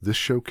This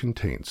show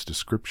contains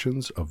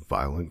descriptions of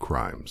violent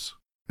crimes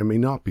and may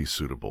not be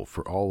suitable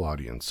for all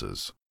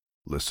audiences.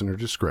 Listener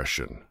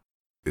discretion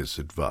is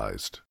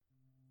advised.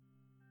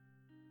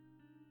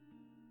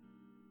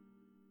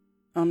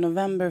 On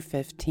November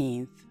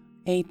 15th,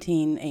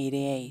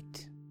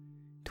 1888,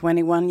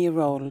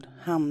 21-year-old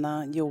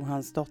Hanna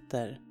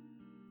Johansdotter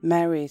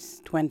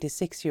marries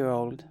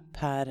 26-year-old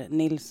Per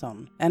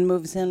Nilsson and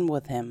moves in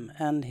with him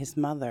and his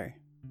mother.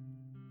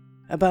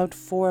 About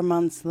 4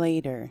 months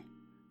later,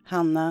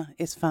 Hanna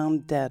is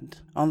found dead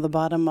on the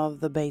bottom of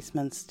the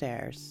basement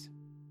stairs.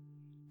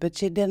 But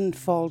she didn't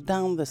fall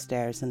down the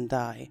stairs and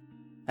die,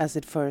 as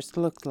it first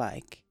looked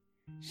like.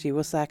 She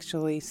was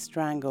actually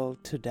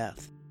strangled to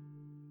death.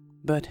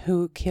 But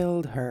who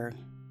killed her?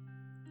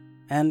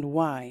 And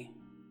why?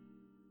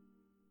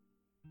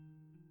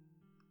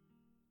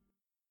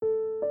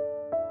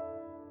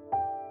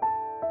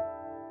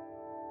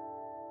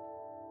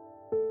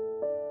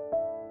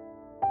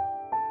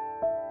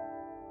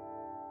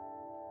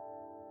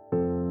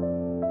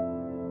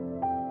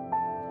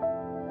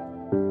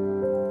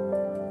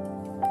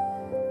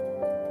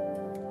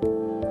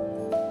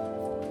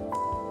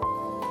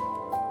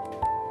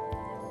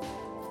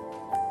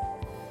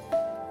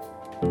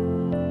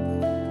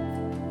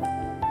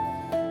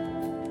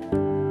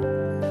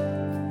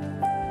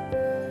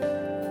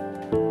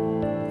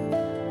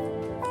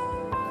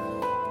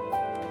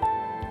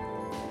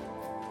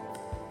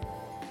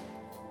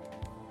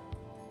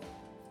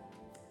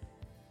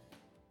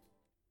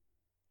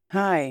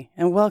 Hi,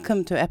 and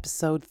welcome to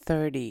episode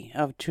 30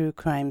 of True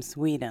Crime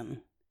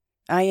Sweden.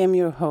 I am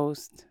your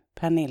host,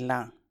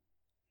 Pernilla.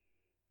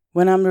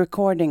 When I'm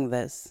recording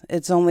this,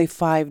 it's only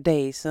 5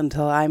 days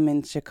until I'm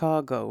in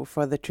Chicago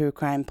for the True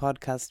Crime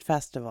Podcast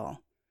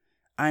Festival.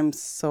 I'm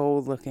so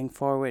looking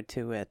forward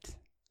to it.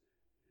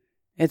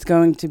 It's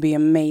going to be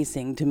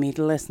amazing to meet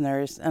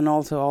listeners and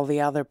also all the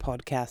other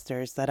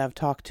podcasters that I've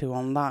talked to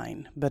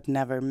online, but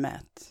never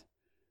met.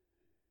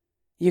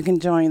 You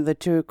can join the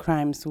True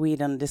Crime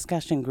Sweden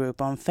discussion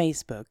group on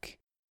Facebook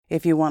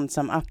if you want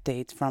some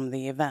updates from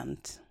the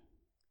event.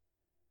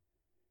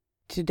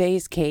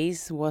 Today's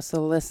case was a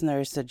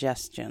listener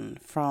suggestion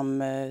from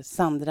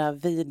Sandra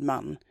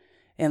Widman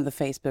in the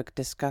Facebook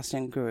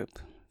discussion group.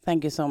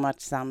 Thank you so much,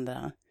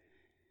 Sandra.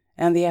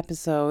 And the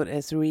episode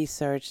is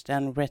researched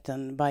and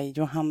written by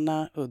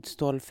Hanna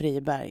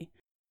Johansdotter.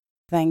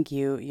 Thank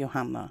you,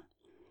 Johanna.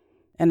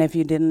 And if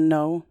you didn't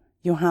know,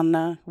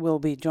 Johanna will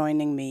be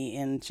joining me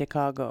in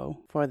Chicago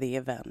for the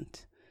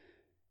event.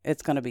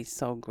 It's going to be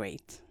so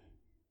great.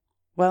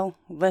 Well,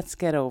 let's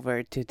get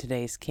over to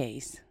today's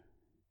case.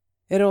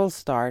 It all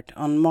started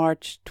on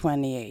March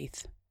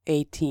 28th,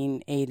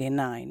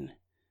 1889,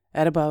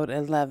 at about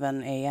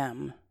 11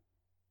 a.m.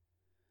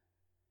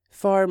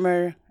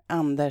 Farmer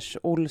Anders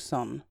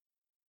Olsson,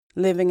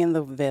 living in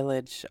the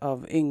village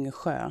of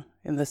Yngsjö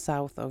in the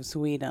south of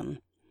Sweden,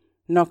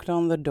 knocked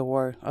on the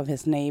door of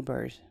his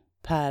neighbors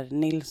Per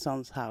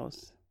Nilsson's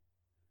house.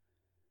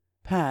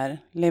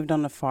 Per lived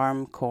on a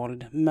farm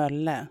called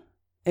Mölle.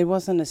 It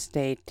was an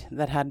estate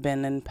that had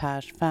been in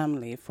Per's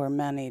family for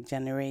many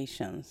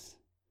generations.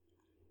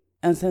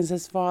 And since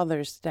his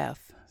father's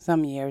death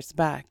some years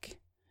back,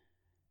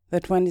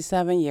 the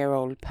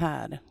 27-year-old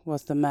Per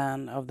was the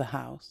man of the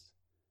house.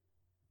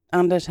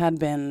 Anders had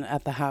been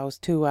at the house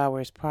 2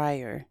 hours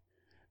prior,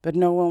 but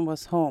no one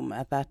was home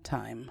at that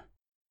time.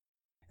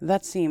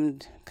 That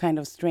seemed kind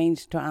of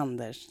strange to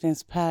Anders,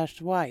 since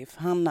Per's wife,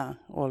 Hanna,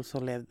 also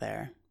lived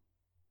there.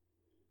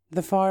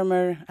 The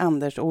farmer,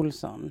 Anders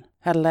Olsson,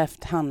 had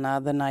left Hanna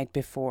the night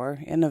before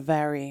in a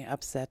very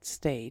upset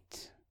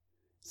state,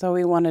 so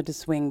he wanted to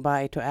swing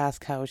by to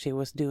ask how she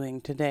was doing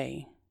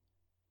today.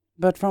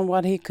 But from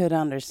what he could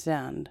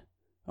understand,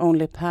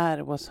 only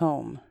Per was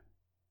home.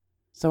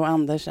 So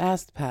Anders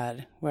asked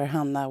Per where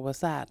Hanna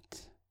was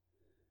at,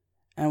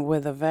 and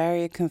with a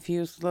very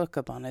confused look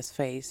upon his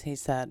face, he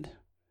said,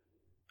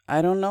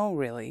 "I don't know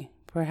really.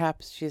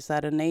 Perhaps she's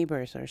at a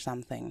neighbor's or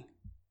something."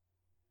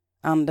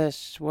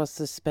 Anders was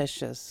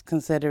suspicious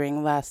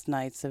considering last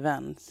night's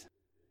events,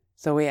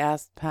 so he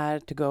asked Per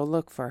to go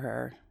look for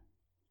her.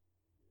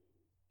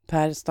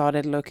 Per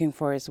started looking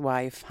for his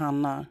wife,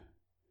 Hanna.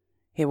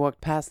 He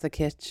walked past the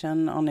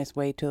kitchen on his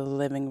way to the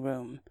living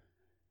room,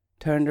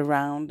 turned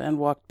around and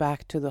walked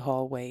back to the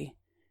hallway,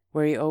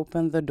 where he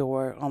opened the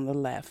door on the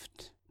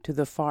left to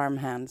the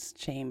farmhand's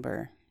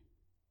chamber.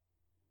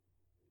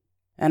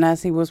 And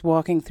as he was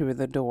walking through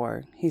the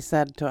door, he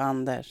said to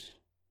Anders,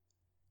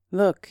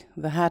 "Look,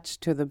 the hatch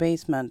to the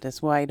basement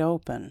is wide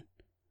open."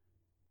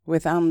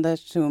 With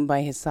Anders soon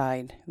by his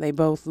side, they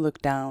both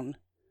looked down,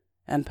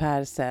 and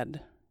Per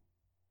said,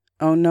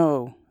 "Oh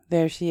no,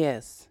 there she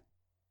is,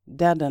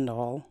 dead and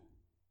all,"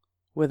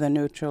 with a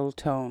neutral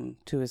tone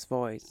to his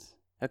voice,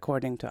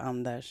 according to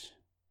Anders.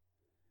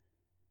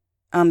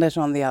 Anders,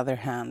 on the other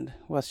hand,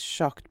 was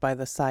shocked by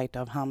the sight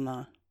of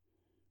Hanna.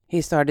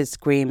 He started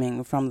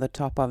screaming from the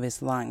top of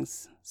his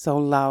lungs, so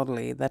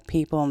loudly that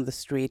people on the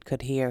street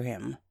could hear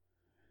him.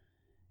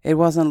 It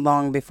wasn't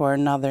long before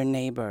another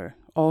neighbor,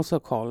 also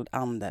called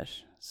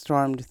Anders,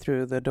 stormed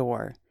through the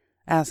door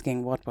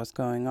asking what was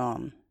going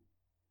on.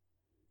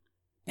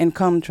 In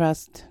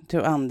contrast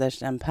to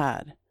Anders and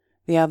Per,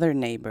 the other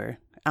neighbor,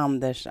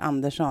 Anders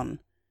Andersson,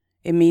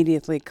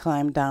 immediately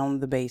climbed down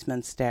the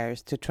basement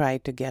stairs to try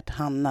to get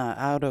Hanna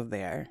out of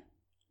there.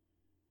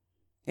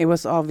 It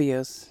was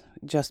obvious,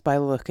 just by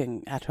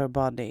looking at her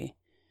body,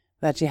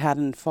 that she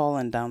hadn't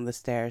fallen down the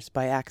stairs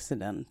by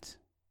accident.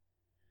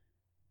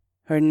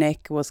 Her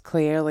neck was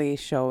clearly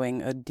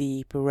showing a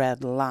deep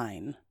red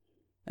line,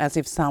 as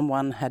if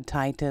someone had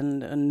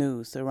tightened a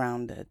noose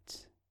around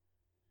it.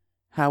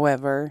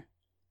 However,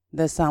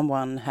 the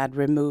someone had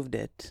removed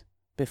it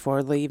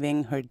before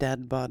leaving her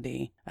dead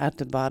body at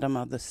the bottom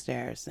of the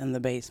stairs in the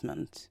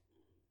basement,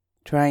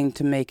 trying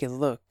to make it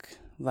look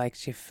like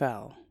she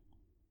fell.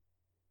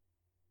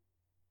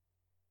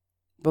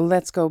 But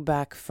let's go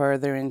back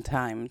further in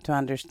time to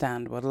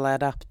understand what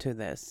led up to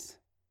this.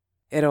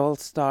 It all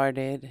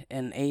started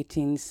in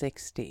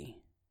 1860.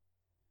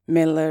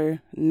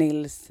 Miller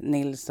Nils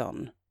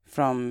Nilsson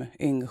from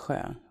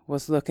Yngsjö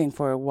was looking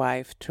for a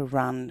wife to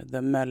run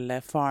the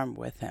Mölle farm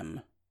with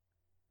him.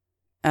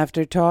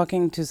 After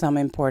talking to some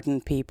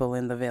important people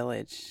in the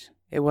village,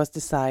 it was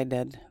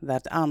decided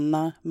that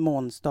Hanna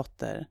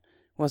Johansdotter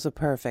was a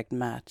perfect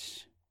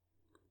match.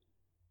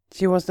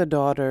 She was the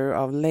daughter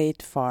of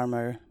late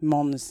farmer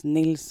Måns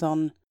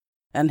Nilsson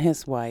and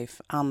his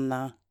wife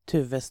Hanna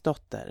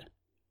Johansdotter.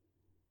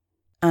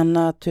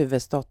 Hanna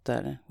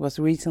Johansdotter was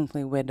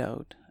recently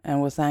widowed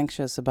and was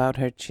anxious about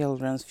her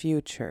children's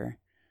future,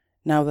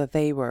 now that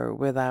they were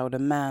without a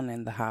man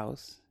in the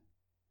house.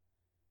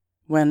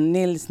 When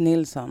Nils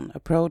Nilsson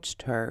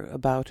approached her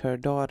about her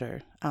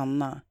daughter,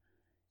 Anna,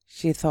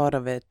 she thought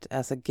of it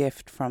as a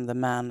gift from the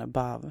man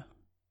above.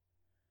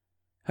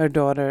 Her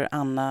daughter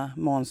Hanna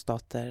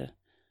Johansdotter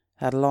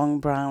had long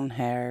brown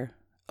hair,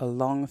 a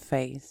long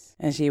face,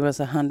 and she was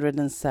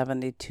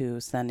 172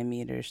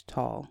 centimeters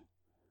tall.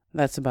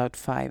 That's about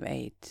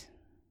 5'8".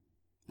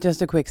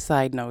 Just a quick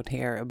side note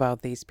here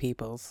about these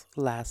people's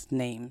last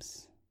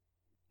names.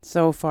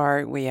 So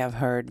far we have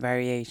heard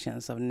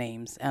variations of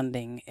names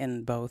ending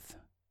in both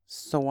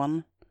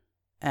son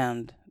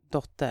and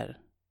dotter.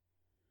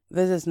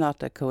 This is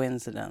not a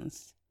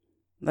coincidence.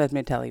 Let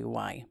me tell you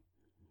why.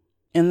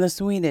 In the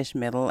Swedish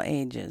Middle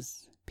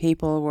Ages,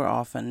 people were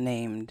often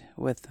named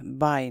with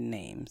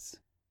by-names,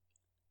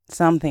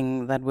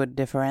 something that would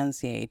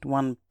differentiate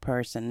one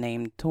person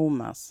named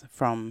Thomas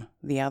from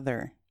the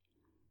other.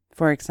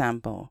 For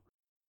example,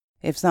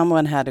 if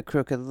someone had a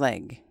crooked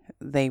leg,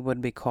 they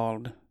would be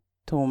called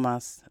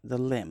Thomas the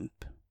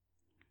Limp,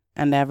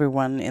 and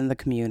everyone in the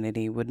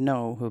community would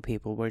know who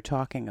people were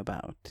talking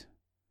about.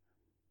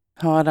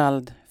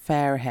 Harald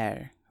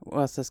Fairhair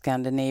was a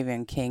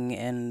Scandinavian king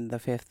in the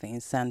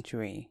 15th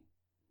century.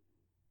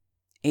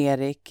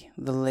 Erik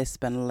the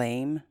Lisp and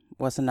Lame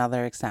was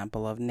another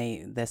example of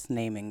this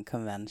naming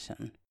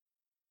convention.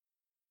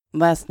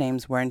 Last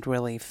names weren't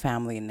really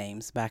family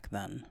names back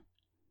then.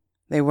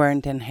 They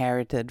weren't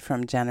inherited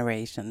from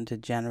generation to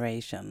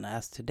generation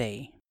as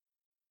today.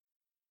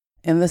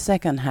 In the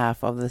second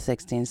half of the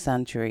 16th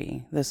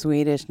century, the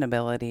Swedish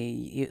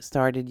nobility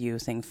started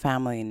using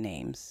family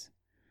names.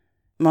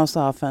 Most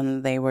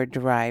often they were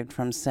derived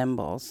from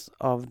symbols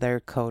of their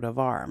coat of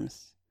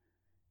arms.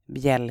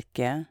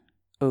 Bjälke,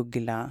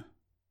 Uggla,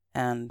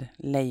 and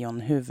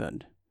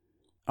Lejonhuvud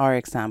are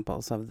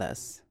examples of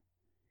this.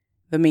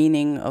 The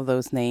meaning of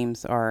those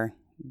names are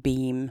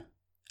beam,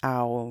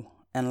 owl,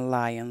 and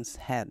lion's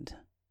head.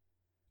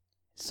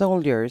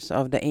 Soldiers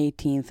of the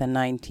 18th and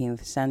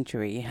 19th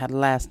century had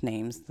last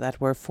names that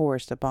were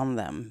forced upon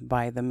them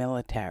by the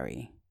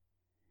military.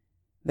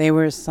 They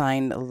were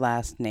assigned a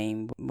last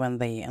name when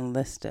they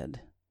enlisted.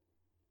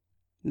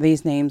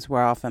 These names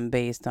were often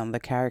based on the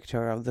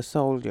character of the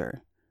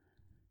soldier.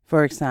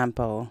 For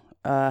example,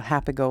 a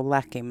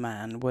happy-go-lucky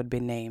man would be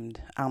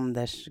named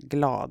Anders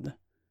Glad.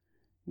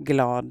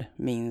 Glad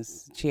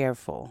means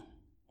cheerful.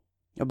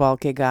 A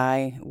bulky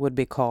guy would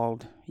be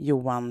called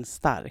Johan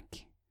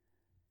Stark.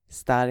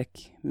 Stark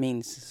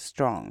means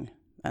strong,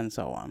 and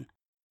so on.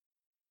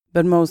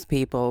 But most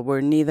people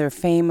were neither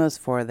famous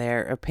for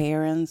their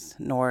appearance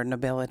nor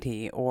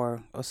nobility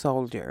or a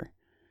soldier.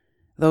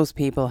 Those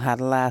people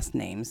had last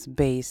names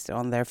based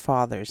on their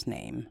father's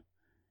name.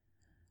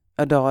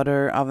 A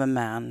daughter of a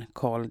man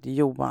called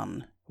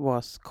Johan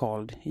was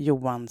called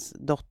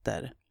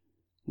Johansdotter,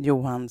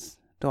 Johan's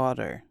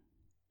daughter.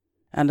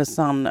 And a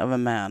son of a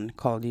man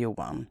called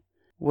Johan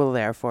will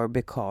therefore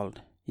be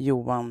called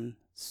Johans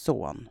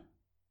son.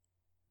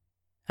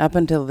 Up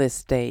until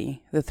this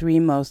day, the three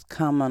most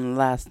common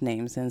last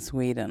names in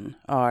Sweden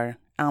are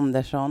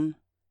Andersson,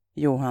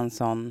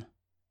 Johansson,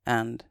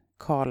 and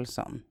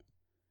Karlsson.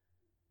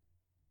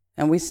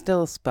 And we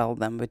still spell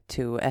them with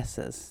two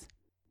S's.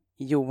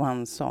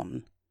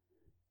 Johansson,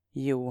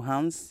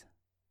 Johans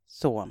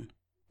son,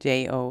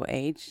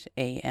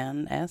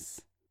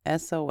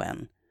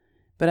 Johansson.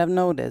 But I've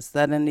noticed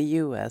that in the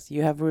US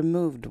you have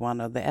removed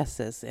one of the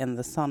S's in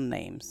the son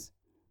names,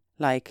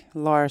 like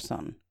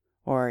Larsson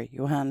or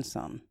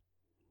Johansson.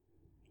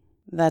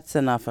 That's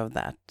enough of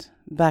that.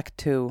 Back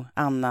to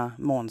Hanna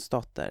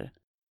Johansdotter,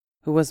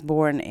 who was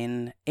born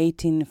in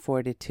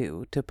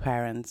 1842 to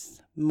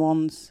parents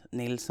Måns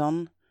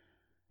Nilsson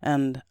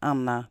and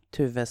Hanna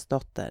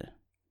Johansdotter.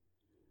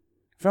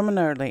 From an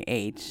early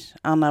age,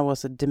 Anna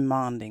was a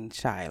demanding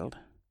child.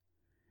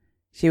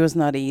 She was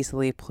not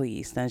easily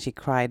pleased and she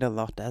cried a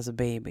lot as a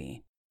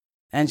baby,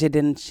 and she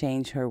didn't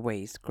change her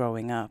ways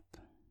growing up.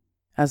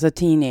 As a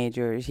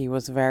teenager, she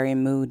was very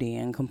moody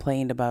and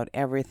complained about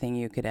everything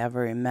you could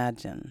ever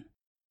imagine.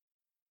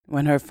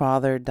 When her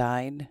father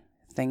died,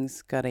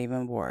 things got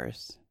even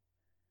worse.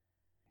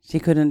 She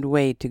couldn't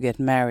wait to get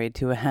married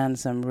to a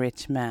handsome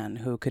rich man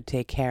who could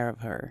take care of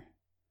her.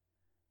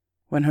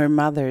 When her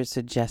mother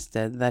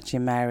suggested that she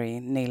marry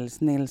Nils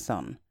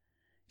Nilsson,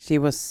 she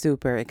was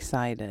super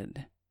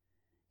excited.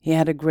 He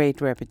had a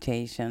great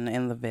reputation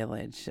in the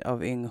village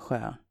of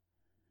Yngsjö,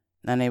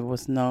 and it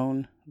was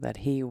known that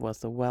he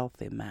was a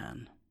wealthy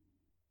man.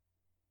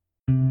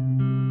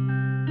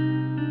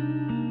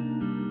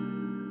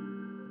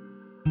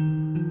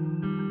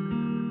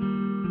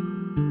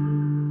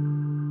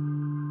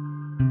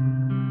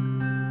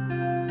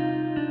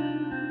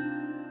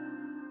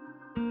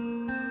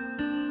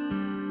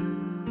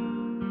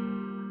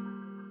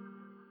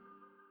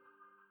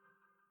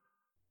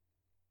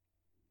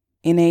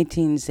 In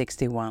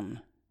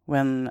 1861,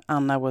 when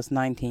Anna was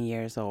 19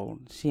 years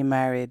old, she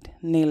married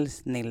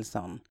Nils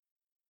Nilsson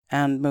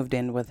and moved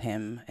in with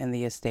him in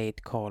the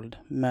estate called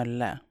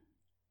Mölle.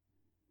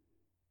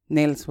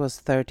 Nils was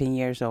 13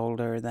 years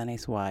older than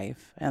his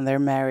wife, and their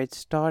marriage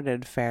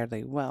started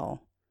fairly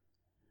well.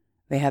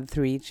 They had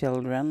 3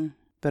 children,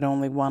 but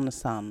only one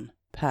son,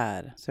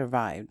 Per,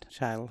 survived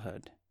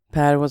childhood.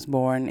 Per was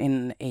born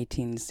in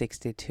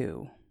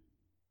 1862.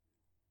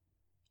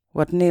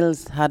 What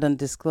Nils hadn't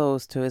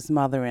disclosed to his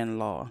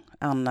mother-in-law,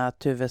 Hanna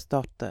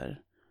Johansdotter,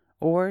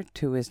 or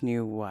to his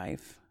new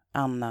wife,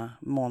 Hanna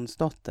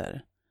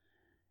Johansdotter,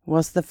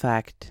 was the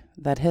fact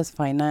that his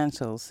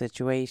financial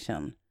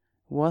situation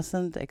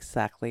wasn't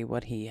exactly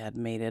what he had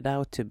made it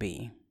out to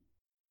be.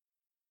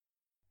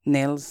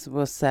 Nils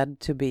was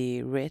said to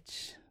be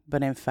rich,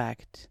 but in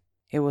fact,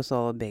 it was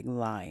all a big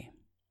lie.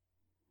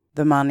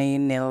 The money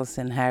Nils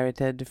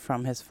inherited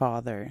from his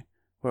father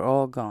were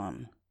all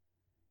gone.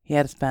 He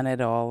had spent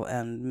it all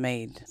and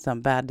made some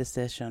bad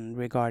decision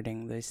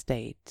regarding the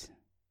estate.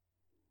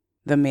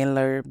 The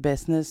miller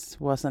business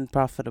wasn't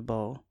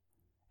profitable,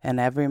 and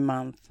every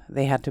month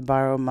they had to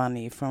borrow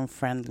money from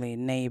friendly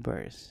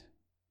neighbors.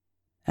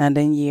 And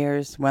in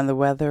years when the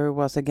weather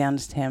was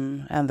against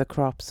him and the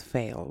crops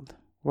failed,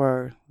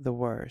 were the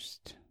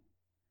worst.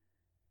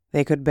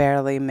 They could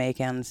barely make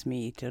ends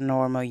meet a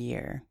normal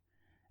year,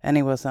 and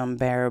it was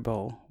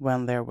unbearable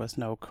when there was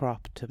no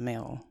crop to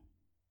mill.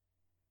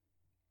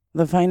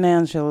 The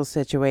financial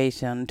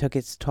situation took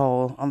its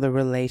toll on the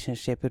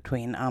relationship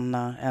between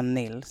Anna and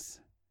Nils.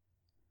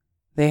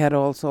 They had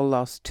also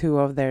lost 2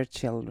 of their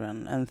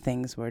children, and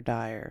things were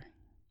dire.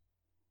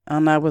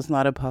 Anna was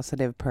not a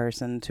positive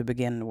person to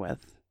begin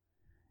with,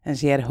 and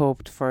she had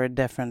hoped for a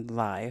different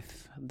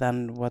life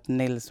than what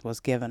Nils was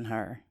given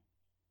her.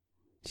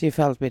 She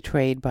felt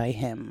betrayed by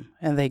him,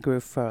 and they grew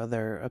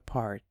further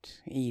apart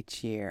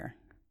each year.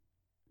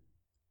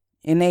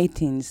 In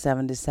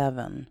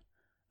 1877,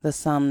 the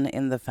son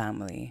in the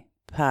family,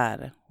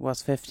 Per,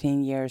 was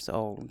 15 years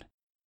old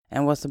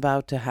and was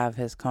about to have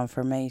his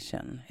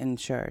confirmation in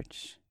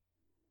church.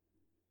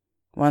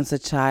 Once a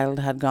child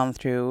had gone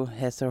through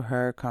his or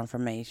her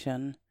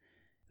confirmation,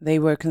 they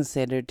were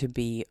considered to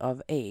be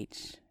of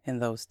age in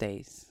those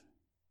days.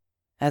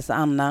 As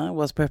Anna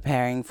was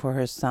preparing for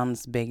her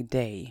son's big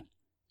day,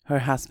 her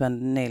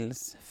husband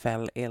Nils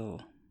fell ill.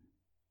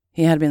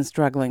 He had been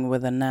struggling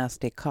with a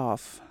nasty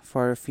cough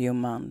for a few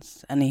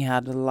months, and he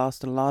had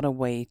lost a lot of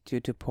weight due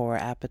to poor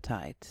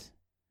appetite.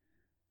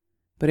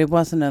 But it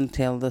wasn't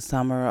until the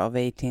summer of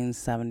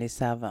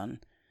 1877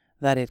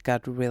 that it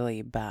got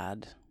really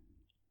bad.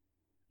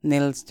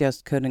 Nils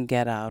just couldn't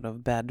get out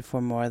of bed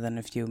for more than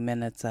a few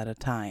minutes at a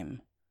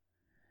time.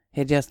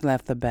 He just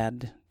left the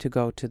bed to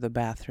go to the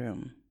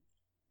bathroom.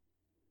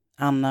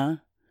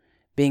 Anna,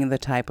 being the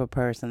type of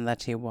person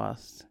that she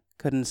was,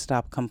 couldn't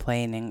stop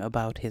complaining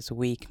about his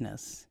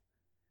weakness.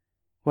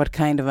 What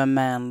kind of a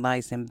man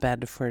lies in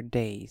bed for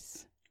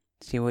days?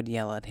 She would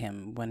yell at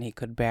him when he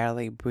could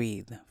barely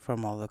breathe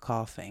from all the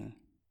coughing.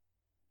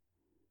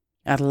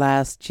 At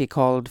last she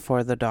called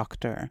for the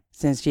doctor,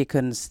 since she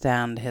couldn't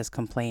stand his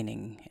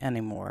complaining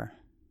anymore.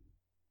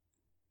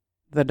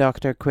 The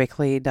doctor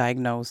quickly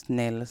diagnosed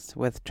Nils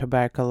with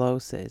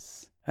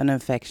tuberculosis, an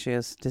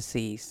infectious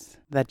disease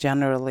that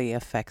generally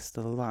affects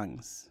the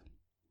lungs.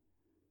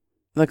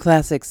 The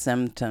classic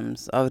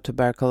symptoms of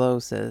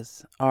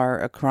tuberculosis are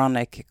a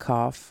chronic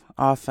cough,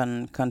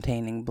 often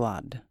containing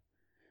blood,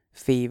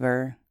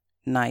 fever,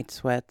 night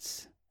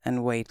sweats,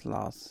 and weight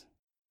loss.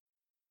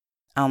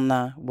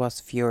 Anna was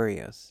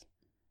furious.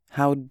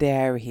 How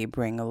dare he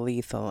bring a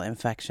lethal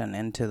infection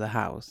into the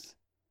house?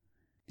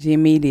 She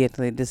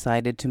immediately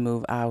decided to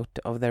move out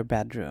of their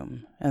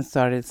bedroom and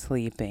started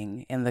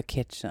sleeping in the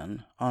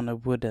kitchen on a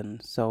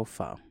wooden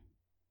sofa.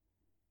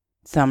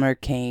 Summer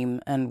came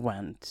and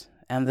went,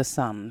 and the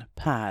son,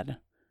 Per,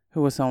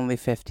 who was only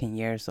 15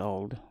 years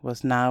old,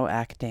 was now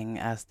acting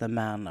as the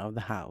man of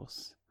the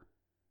house.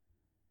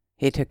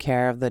 He took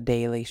care of the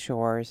daily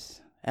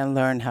chores and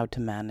learned how to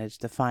manage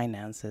the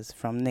finances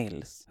from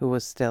Nils, who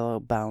was still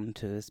bound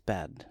to his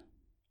bed.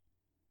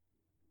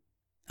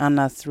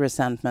 Anna's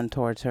resentment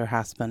towards her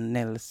husband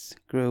Nils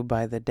grew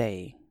by the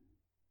day.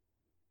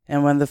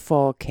 And when the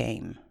fall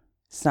came,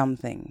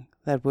 something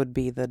that would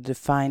be the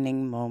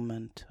defining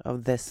moment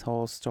of this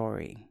whole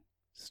story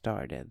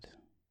started.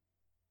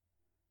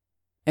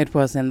 It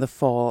was in the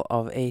fall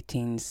of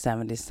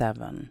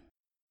 1877.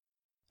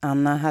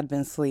 Anna had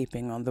been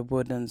sleeping on the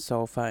wooden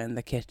sofa in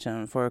the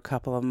kitchen for a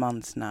couple of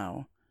months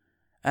now,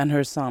 and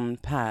her son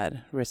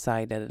Per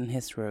resided in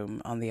his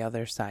room on the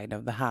other side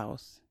of the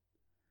house.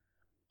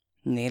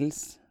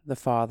 Nils, the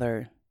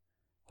father,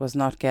 was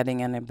not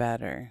getting any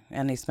better,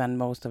 and he spent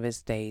most of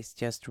his days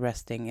just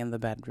resting in the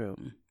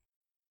bedroom.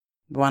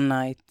 One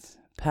night,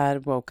 Per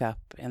woke up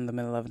in the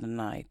middle of the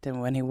night,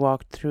 and when he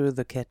walked through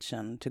the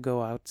kitchen to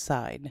go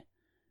outside,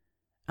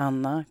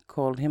 Anna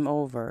called him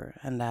over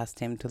and asked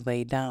him to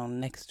lay down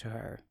next to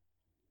her.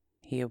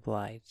 He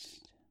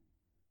obliged.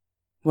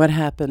 What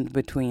happened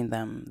between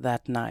them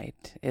that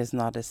night is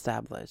not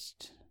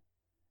established,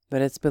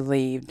 but it's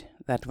believed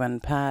that when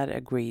Per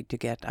agreed to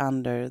get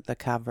under the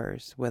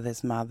covers with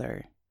his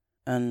mother,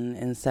 an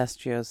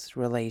incestuous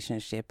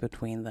relationship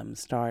between them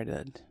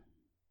started.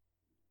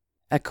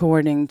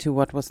 According to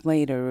what was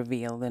later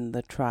revealed in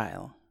the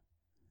trial,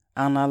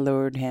 Anna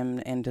lured him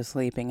into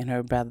sleeping in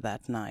her bed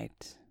that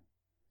night.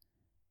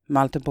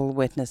 Multiple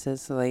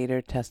witnesses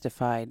later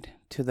testified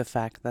to the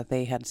fact that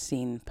they had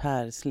seen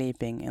Per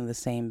sleeping in the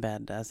same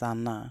bed as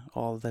Anna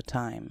all the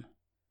time.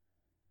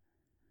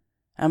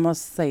 I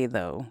must say,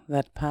 though,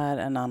 that Per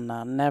and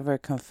Anna never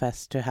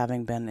confessed to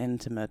having been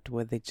intimate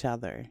with each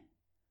other,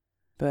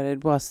 but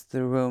it was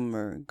the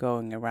rumor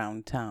going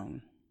around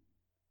town.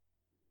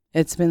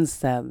 It's been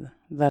said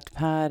that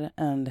Per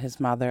and his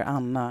mother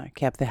Anna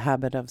kept the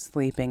habit of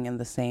sleeping in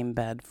the same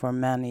bed for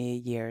many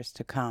years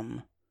to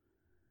come.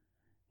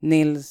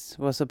 Nils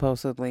was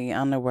supposedly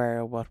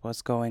unaware of what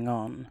was going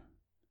on.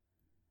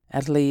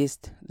 At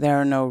least, there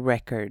are no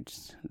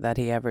records that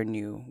he ever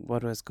knew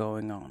what was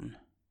going on.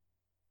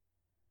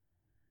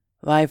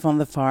 Life on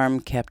the farm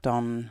kept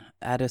on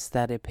at a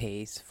steady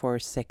pace for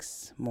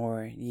 6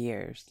 more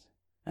years,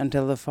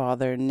 until the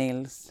father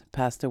Nils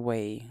passed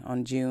away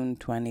on June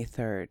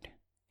 23rd,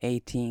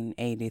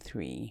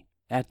 1883,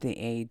 at the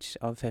age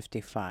of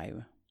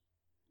 55.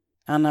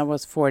 Anna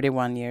was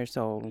 41 years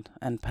old,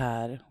 and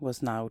Per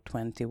was now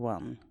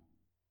 21.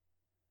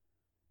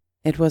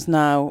 It was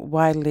now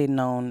widely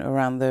known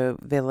around the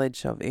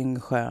village of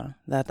Yngsjö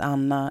that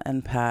Anna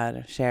and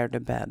Per shared a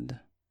bed.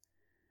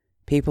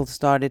 People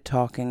started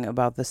talking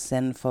about the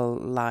sinful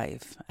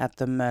life at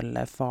the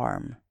Mölle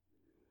farm,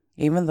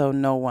 even though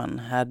no one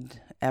had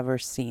ever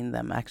seen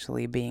them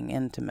actually being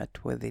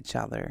intimate with each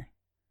other.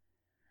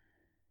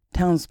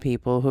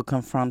 Townspeople who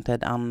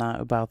confronted Anna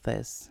about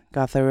this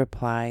got the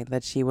reply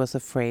that she was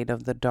afraid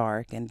of the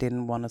dark and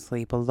didn't want to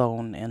sleep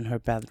alone in her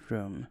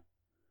bedroom.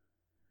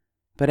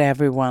 But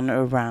everyone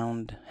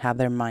around had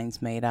their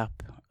minds made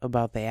up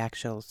about the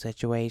actual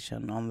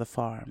situation on the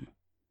farm,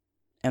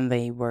 and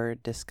they were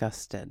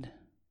disgusted.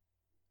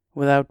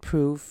 Without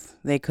proof,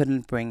 they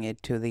couldn't bring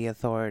it to the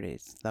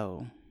authorities,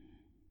 though.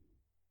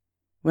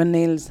 When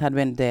Nils had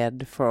been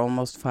dead for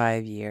almost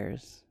 5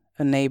 years,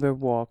 a neighbor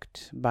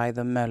walked by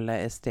the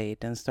Mölle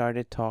estate and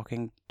started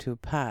talking to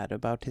Per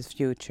about his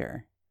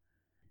future.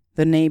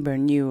 The neighbor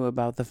knew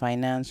about the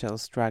financial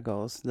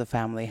struggles the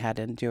family had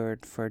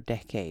endured for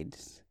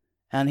decades,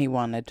 and he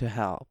wanted to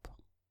help.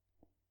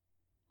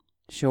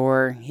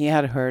 Sure, he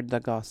had heard the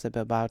gossip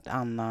about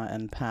Anna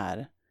and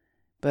Per,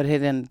 but he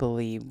didn't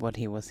believe what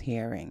he was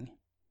hearing.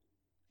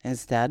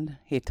 Instead,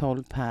 he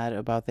told Per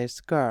about this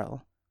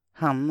girl,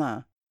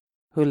 Hanna,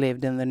 who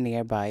lived in the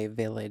nearby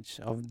village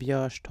of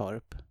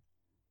Björstorp.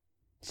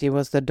 She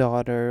was the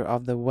daughter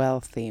of the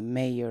wealthy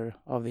mayor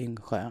of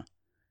Yngsjö,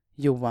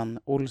 Johan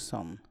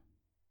Olsson.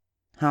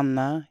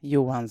 Hanna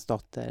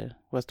Johansdotter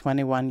was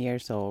 21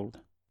 years old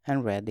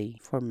and ready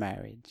for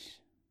marriage.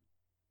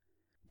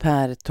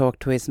 Per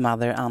talked to his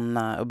mother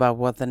Anna about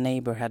what the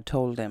neighbor had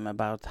told him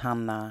about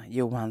Hanna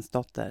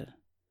Johansdotter.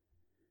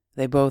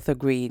 They both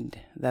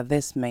agreed that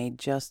this may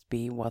just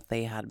be what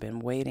they had been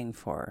waiting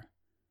for,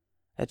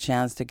 a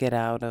chance to get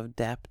out of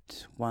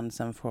debt once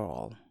and for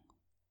all.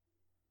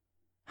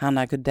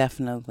 Hanna could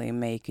definitely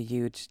make a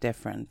huge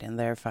difference in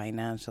their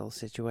financial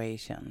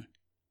situation.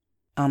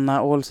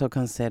 Anna also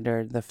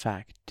considered the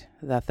fact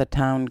that the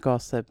town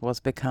gossip was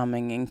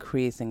becoming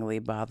increasingly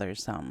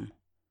bothersome.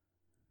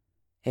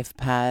 If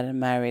Per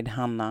married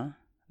Hanna,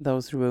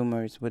 those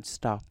rumors would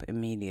stop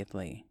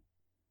immediately.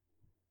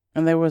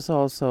 And there was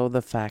also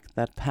the fact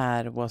that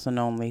Per was an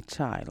only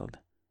child.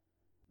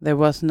 There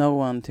was no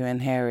one to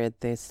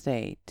inherit the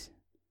estate,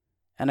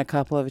 and a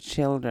couple of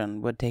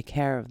children would take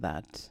care of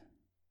that.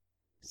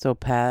 So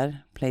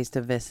Per placed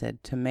a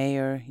visit to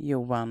Mayor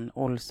Johan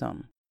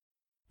Olsson,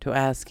 to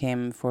ask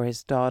him for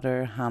his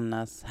daughter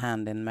Hanna's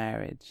hand in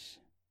marriage.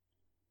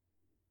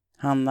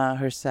 Hanna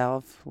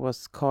herself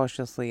was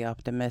cautiously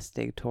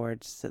optimistic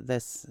towards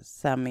this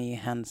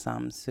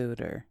semi-handsome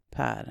suitor,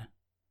 Per.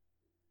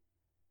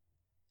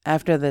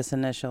 After this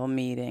initial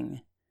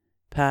meeting,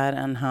 Per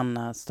and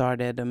Hanna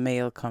started a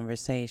mail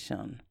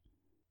conversation,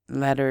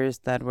 letters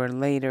that were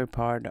later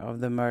part of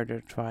the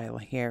murder trial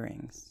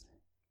hearings.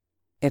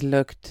 It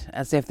looked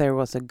as if there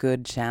was a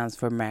good chance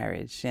for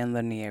marriage in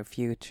the near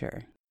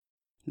future.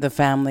 The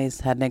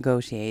families had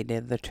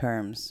negotiated the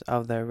terms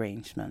of the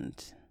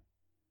arrangement.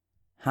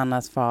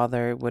 Hanna's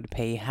father would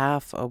pay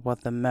half of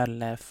what the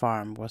Mölle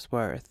farm was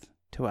worth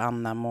to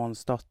Hanna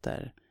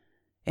Johansdotter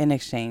in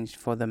exchange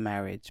for the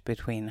marriage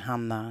between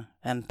Hanna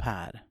and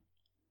Per.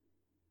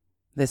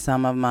 The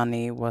sum of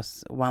money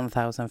was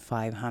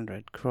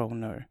 1,500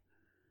 kronor.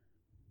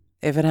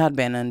 If it had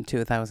been in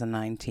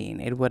 2019,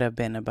 it would have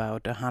been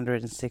about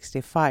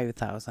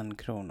 165,000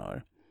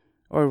 kronor,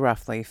 or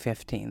roughly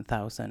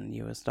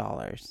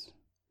 $15,000.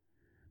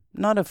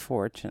 Not a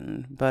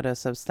fortune, but a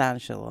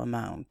substantial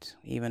amount,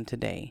 even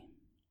today.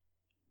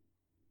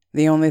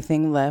 The only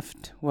thing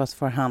left was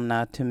for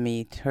Hanna to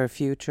meet her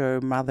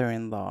future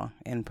mother-in-law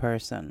in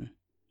person.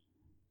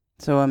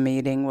 So a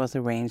meeting was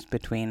arranged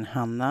between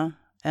Hanna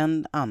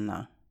and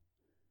Anna.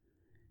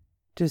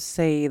 To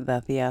say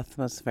that the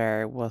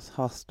atmosphere was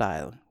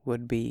hostile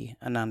would be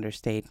an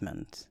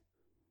understatement.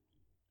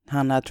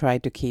 Hanna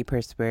tried to keep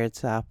her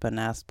spirits up and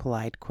asked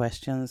polite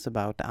questions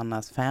about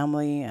Anna's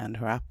family and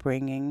her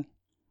upbringing.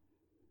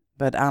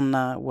 But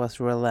Anna was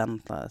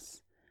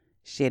relentless.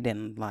 She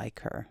didn't like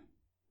her.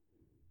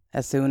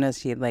 As soon as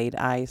she laid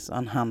eyes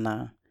on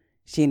Hanna,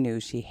 she knew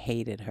she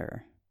hated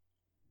her.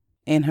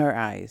 In her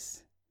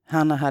eyes,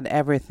 Hanna had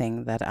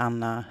everything that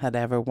Anna had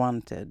ever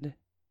wanted.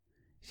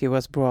 She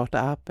was brought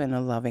up in a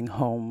loving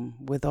home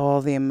with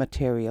all the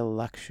material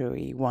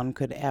luxury one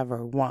could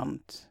ever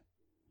want.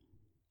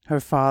 Her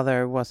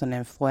father was an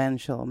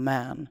influential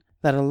man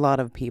that a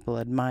lot of people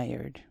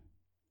admired.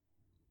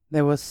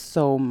 There was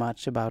so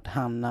much about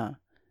Hanna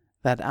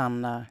that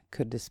Anna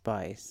could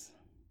despise.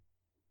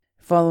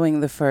 Following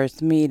the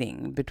first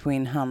meeting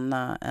between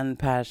Hanna and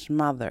Per's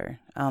mother,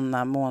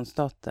 Hanna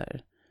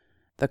Johansdotter,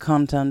 the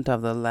content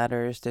of the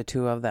letters the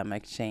two of them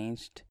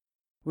exchanged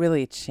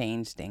really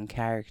changed in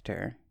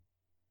character.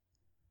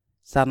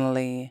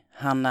 Suddenly,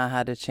 Hanna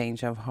had a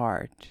change of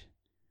heart.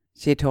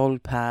 She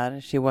told Per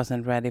she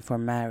wasn't ready for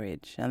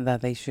marriage and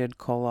that they should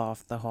call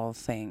off the whole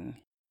thing.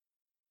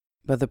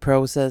 But the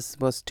process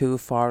was too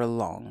far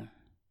along.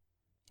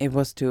 It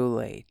was too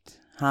late.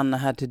 Hanna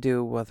had to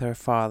do what her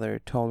father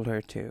told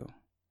her to.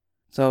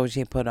 So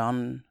she put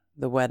on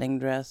the wedding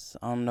dress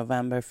on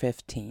November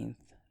 15th,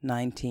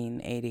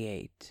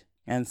 1988,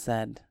 and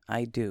said,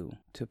 "I do,"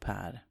 to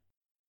Per.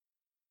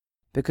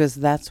 Because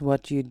that's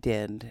what you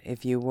did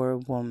if you were a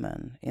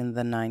woman in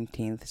the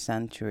 19th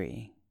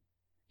century.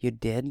 You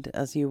did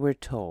as you were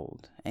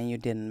told, and you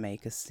didn't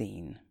make a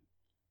scene,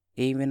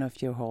 even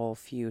if your whole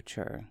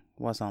future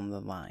was on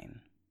the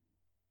line.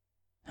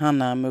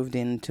 Hanna moved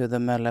into the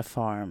Mölle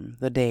farm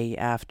the day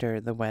after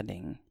the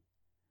wedding.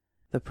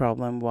 The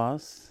problem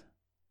was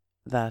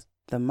that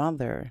the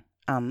mother,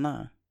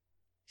 Anna,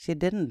 she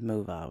didn't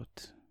move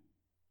out.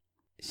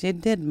 She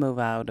did move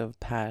out of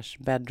Per's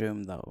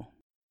bedroom, though.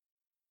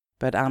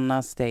 But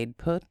Anna stayed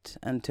put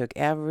and took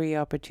every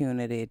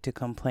opportunity to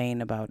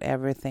complain about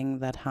everything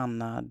that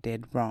Hanna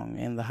did wrong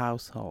in the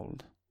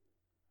household.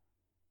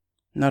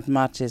 Not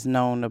much is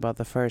known about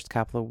the first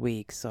couple of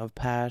weeks of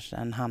Per's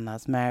and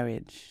Hanna's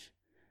marriage.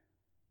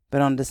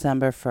 But on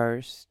December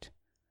 1st,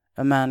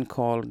 a man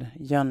called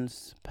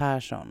Jöns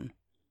Persson,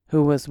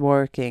 who was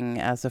working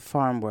as a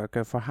farm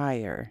worker for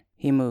hire,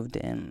 he moved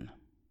in.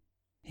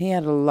 He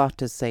had a lot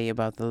to say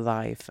about the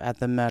life at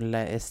the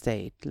Mölle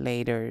estate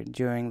later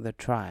during the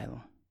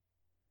trial.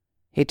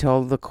 He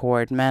told the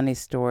court many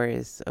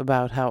stories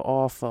about how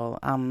awful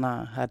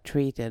Anna had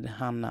treated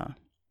Hanna.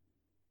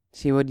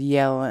 She would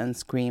yell and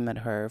scream at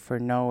her for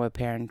no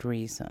apparent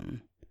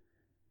reason.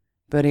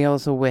 But he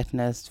also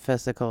witnessed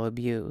physical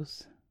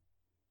abuse.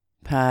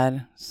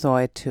 Per saw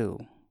it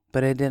too,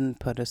 but he didn't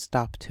put a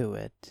stop to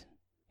it.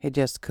 He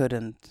just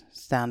couldn't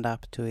stand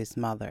up to his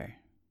mother.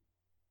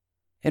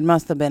 It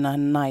must have been a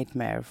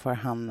nightmare for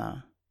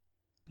Hanna,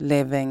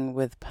 living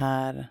with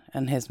Per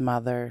and his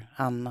mother,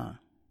 Anna.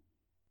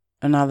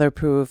 Another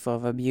proof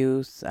of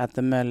abuse at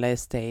the Mölle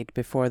estate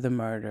before the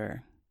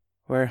murder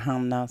were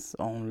Hanna's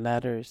own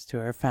letters to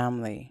her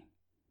family.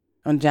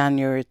 On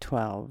January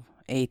 12,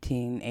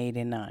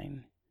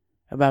 1889,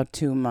 about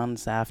 2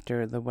 months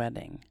after the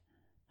wedding,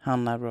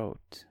 Hanna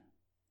wrote,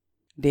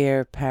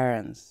 "Dear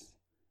parents,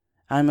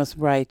 I must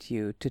write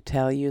you to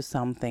tell you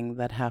something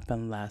that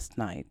happened last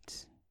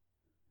night.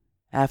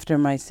 After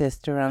my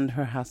sister and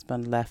her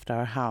husband left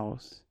our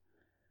house,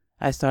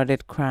 I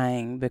started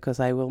crying because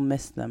I will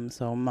miss them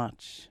so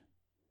much.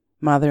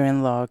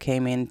 Mother-in-law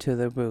came into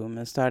the room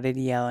and started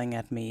yelling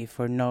at me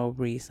for no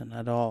reason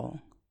at all."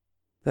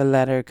 The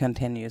letter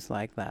continues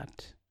like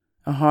that.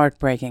 A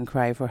heartbreaking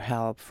cry for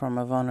help from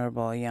a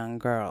vulnerable young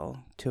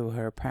girl to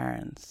her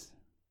parents.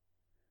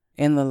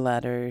 In the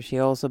letter, she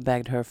also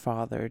begged her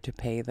father to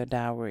pay the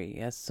dowry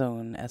as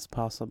soon as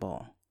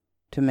possible,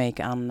 to make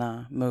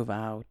Anna move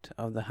out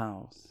of the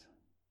house.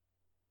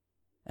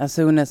 As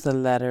soon as the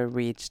letter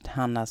reached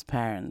Hanna's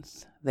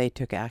parents, they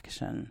took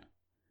action.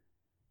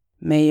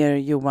 Mayor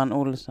Johan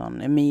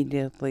Olsson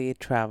immediately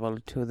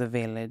traveled to the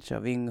village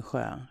of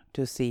Yngsjö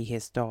to see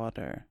his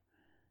daughter,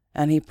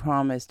 and he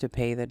promised to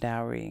pay the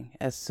dowry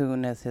as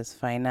soon as his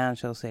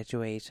financial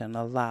situation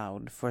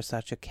allowed for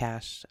such a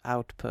cash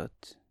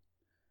output.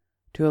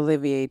 To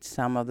alleviate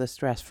some of the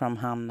stress from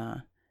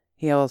Hanna,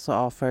 he also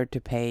offered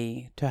to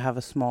pay to have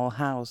a small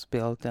house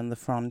built in the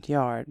front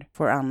yard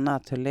for Anna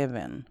to live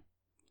in.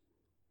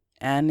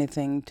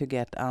 Anything to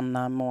get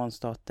Hanna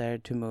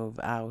Johansdotter to move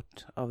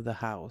out of the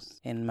house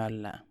in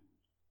Mölle.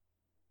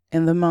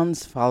 In the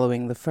months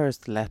following the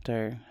first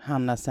letter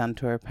Hanna sent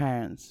to her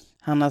parents,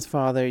 Hanna's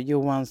father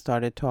Johan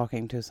started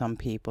talking to some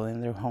people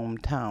in their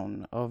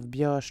hometown of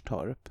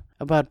Björstorp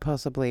about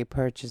possibly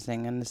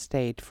purchasing an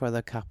estate for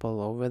the couple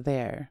over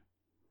there.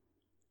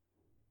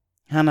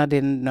 Hanna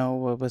didn't know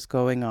what was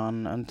going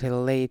on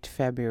until late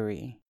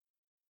February.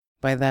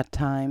 By that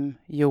time,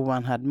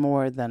 Johan had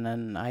more than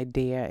an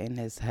idea in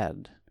his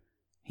head.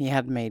 He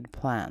had made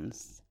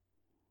plans.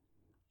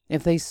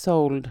 If they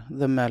sold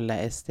the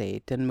Mölle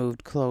estate and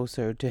moved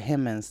closer to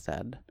him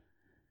instead,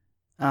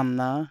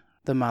 Anna,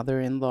 the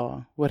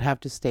mother-in-law, would have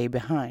to stay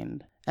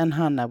behind, and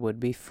Hanna would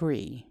be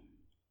free.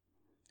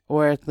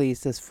 Or at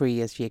least as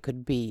free as she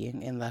could be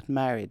in that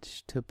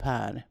marriage to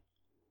Per.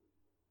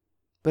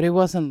 But it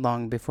wasn't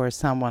long before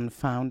someone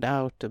found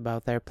out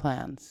about their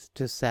plans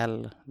to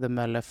sell the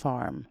Mölle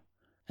farm.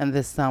 And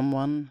this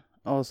someone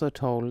also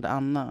told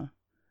Anna,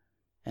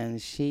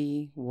 and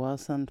she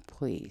wasn't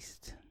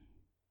pleased.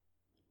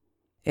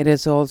 It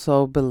is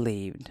also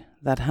believed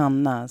that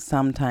Hanna,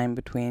 sometime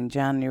between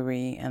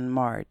January and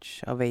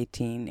March of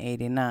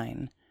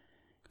 1889,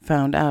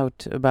 found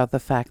out about the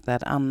fact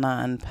that Anna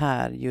and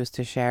Per used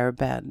to share a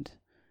bed,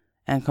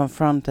 and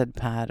confronted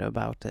Per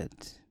about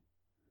it.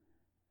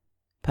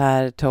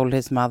 Per told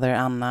his mother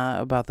Anna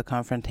about the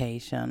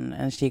confrontation,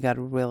 and she got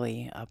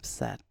really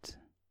upset.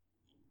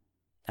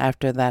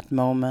 After that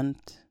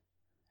moment,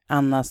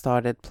 Anna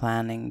started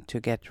planning to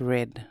get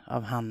rid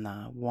of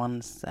Hanna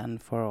once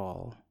and for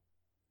all.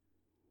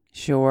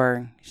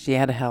 Sure, she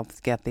had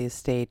helped get the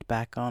estate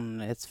back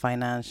on its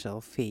financial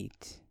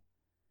feet,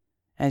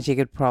 and she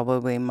could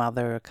probably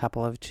mother a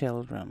couple of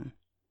children.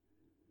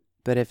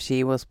 But if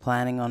she was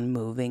planning on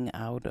moving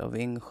out of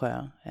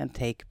Yngsjö and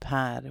take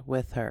Per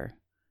with her,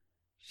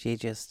 she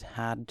just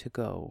had to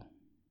go.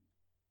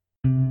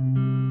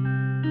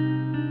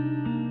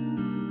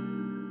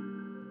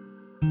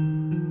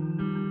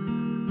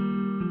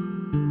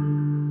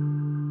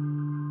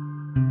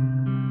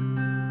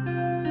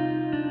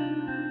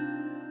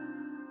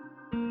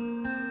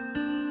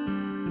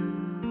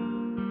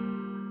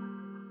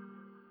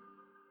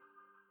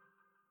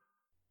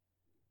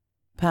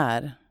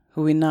 Per,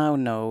 who we now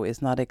know is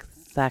not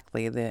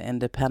exactly the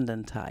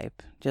independent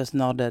type, just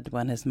nodded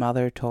when his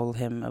mother told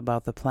him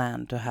about the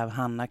plan to have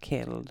Hanna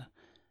killed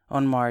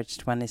on March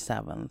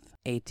 27th,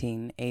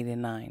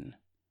 1889.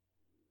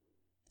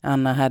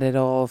 Anna had it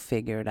all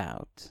figured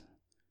out.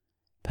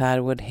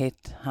 Per would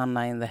hit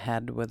Hanna in the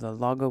head with a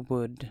log of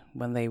wood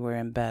when they were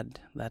in bed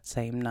that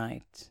same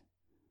night.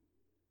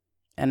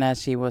 And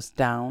as she was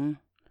down,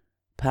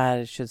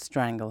 Per should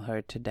strangle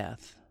her to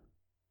death.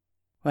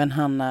 When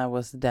Hanna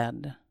was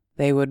dead,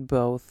 they would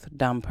both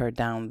dump her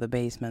down the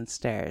basement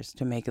stairs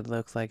to make it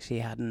look like she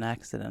had an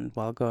accident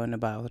while going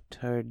about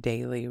her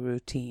daily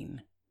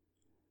routine.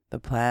 The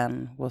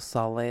plan was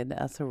solid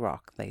as a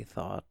rock, they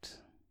thought.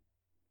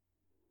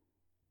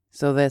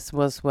 So this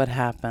was what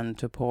happened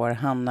to poor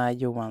Hanna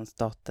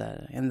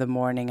Johansdotter in the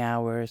morning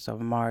hours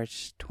of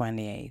March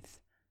 28th,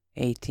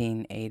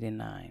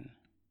 1889.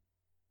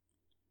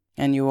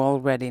 And you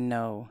already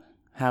know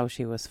how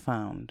she was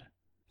found.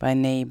 By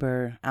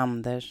neighbor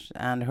Anders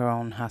and her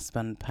own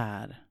husband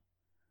Per.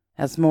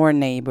 As more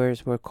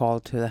neighbors were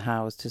called to the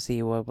house to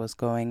see what was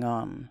going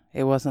on,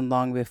 it wasn't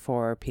long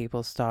before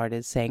people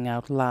started saying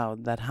out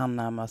loud that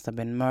Hanna must have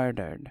been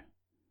murdered.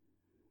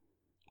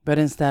 But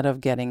instead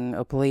of getting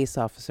a police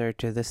officer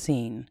to the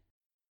scene,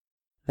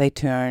 they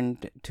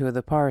turned to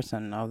the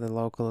parson of the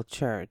local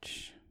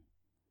church.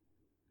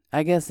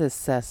 I guess this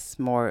says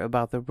more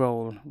about the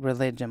role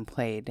religion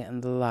played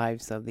in the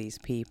lives of these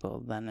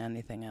people than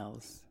anything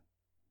else.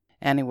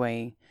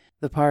 Anyway,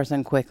 the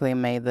parson quickly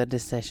made the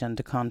decision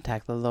to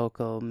contact the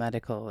local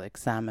medical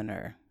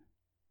examiner.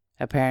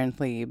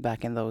 Apparently,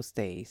 back in those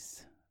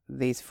days,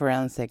 these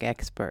forensic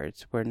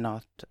experts were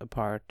not a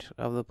part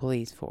of the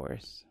police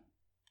force.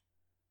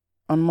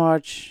 On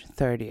March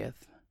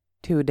 30th,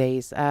 2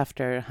 days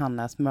after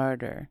Hanna's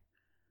murder,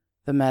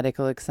 the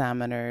medical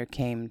examiner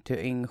came to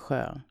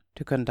Yngsjö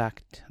to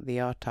conduct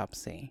the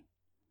autopsy.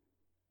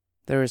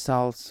 The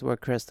results were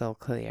crystal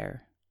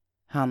clear.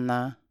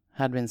 Hanna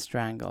had been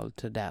strangled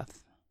to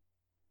death.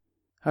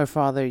 Her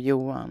father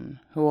Johan,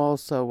 who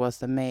also was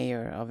the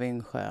mayor of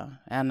Yngsjö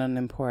and an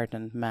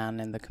important man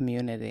in the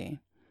community,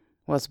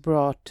 was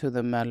brought to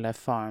the Mölle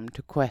farm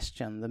to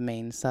question the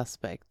main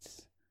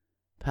suspects,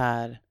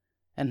 Per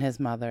and his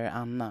mother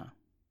Anna.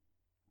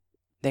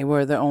 They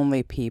were the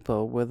only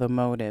people with a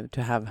motive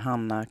to have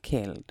Hanna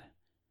killed,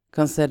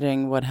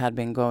 considering what had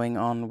been going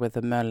on with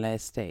the Mölle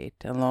estate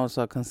and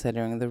also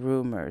considering the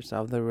rumors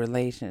of the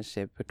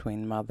relationship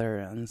between mother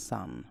and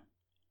son.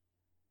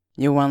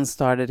 Johan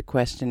started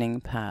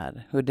questioning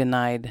Per, who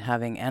denied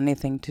having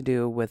anything to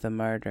do with the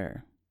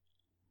murder.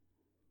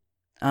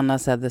 Anna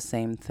said the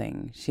same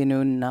thing. She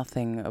knew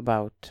nothing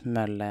about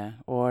Mölle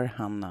or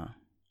Hanna.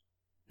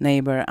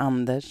 Neighbor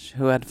Anders,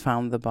 who had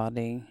found the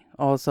body,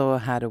 also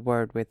had a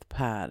word with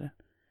Per,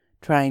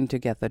 trying to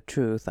get the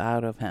truth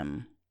out of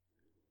him.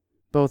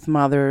 Both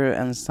mother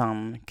and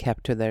son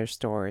kept to their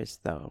stories,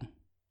 though.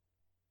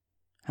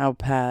 How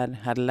Per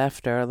had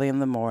left early in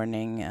the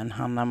morning and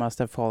Hanna must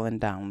have fallen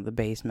down the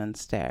basement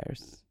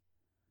stairs.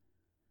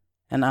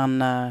 And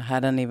Anna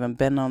hadn't even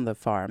been on the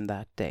farm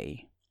that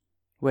day,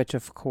 which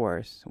of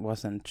course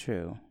wasn't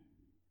true.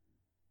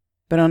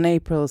 But on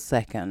April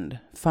 2nd,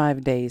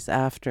 5 days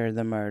after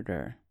the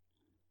murder,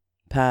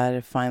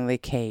 Per finally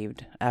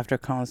caved after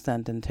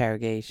constant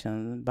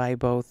interrogation by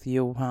both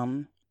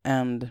Johan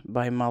and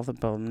by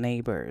multiple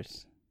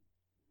neighbors.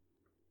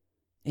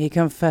 He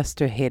confessed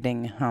to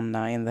hitting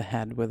Hanna in the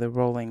head with a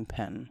rolling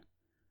pin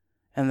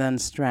and then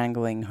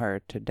strangling her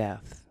to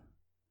death.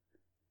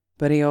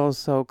 But he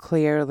also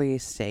clearly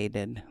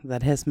stated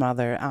that his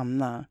mother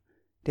Anna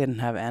didn't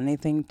have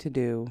anything to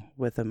do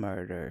with the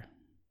murder.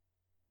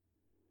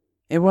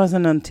 It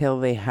wasn't until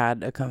they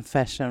had a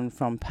confession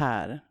from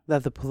Per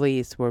that the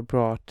police were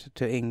brought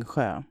to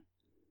Yngsjö.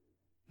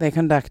 They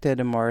conducted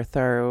a more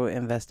thorough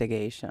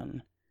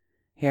investigation,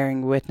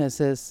 hearing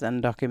witnesses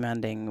and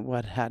documenting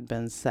what had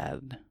been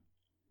said.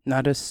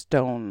 Not a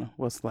stone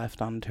was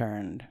left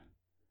unturned.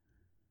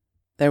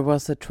 There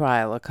was a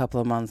trial a couple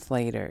of months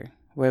later,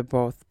 where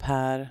both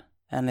Per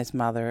and his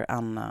mother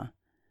Anna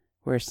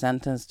were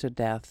sentenced to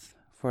death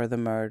for the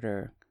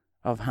murder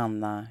of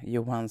Hanna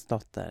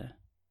Johansdotter.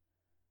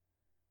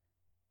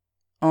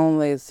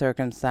 Only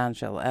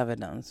circumstantial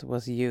evidence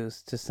was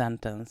used to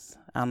sentence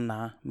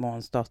Hanna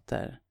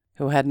Johansdotter,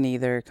 who had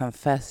neither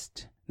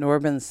confessed nor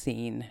been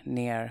seen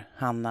near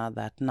Hanna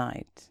that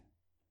night.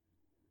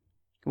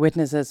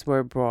 Witnesses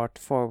were brought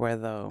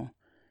forward, though,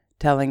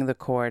 telling the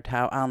court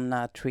how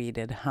Anna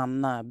treated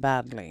Hanna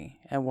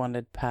badly and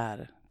wanted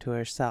Per to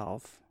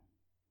herself.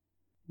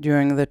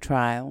 During the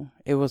trial,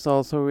 it was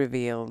also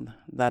revealed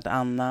that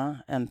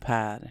Anna and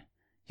Per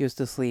used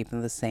to sleep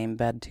in the same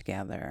bed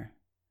together.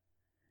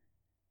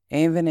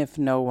 Even if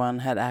no one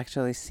had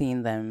actually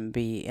seen them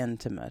be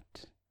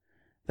intimate,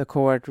 the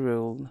court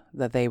ruled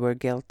that they were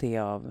guilty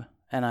of,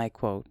 and I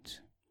quote,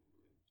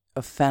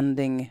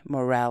 offending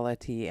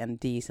morality and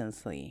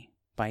decency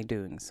by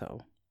doing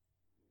so.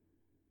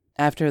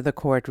 After the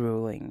court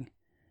ruling,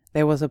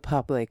 there was a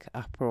public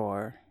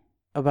uproar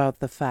about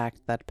the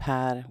fact that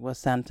Per was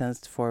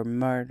sentenced for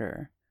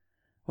murder,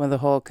 when the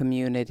whole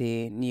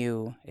community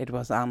knew it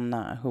was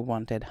Anna who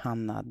wanted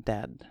Hanna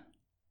dead.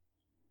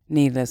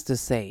 Needless to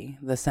say,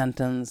 the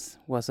sentence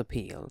was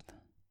appealed.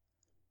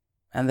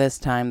 And this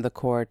time the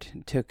court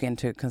took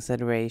into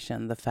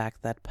consideration the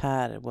fact that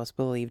Per was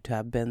believed to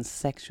have been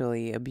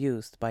sexually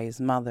abused by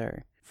his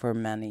mother for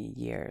many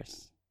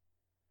years.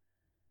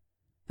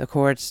 The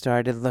court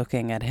started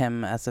looking at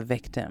him as a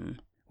victim,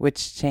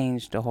 which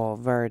changed the whole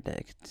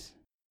verdict.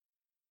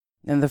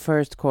 In the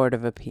first court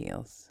of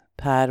appeals,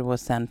 Per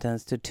was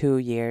sentenced to 2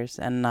 years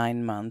and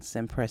 9 months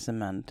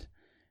imprisonment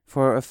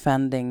for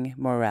offending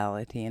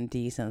morality and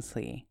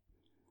decency,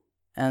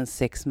 and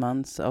 6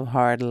 months of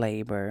hard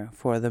labor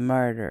for the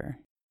murder.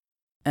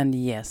 And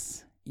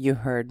yes, you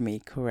heard me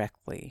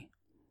correctly.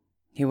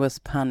 He was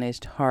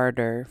punished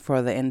harder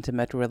for the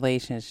intimate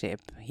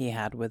relationship he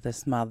had with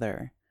his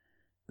mother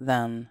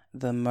than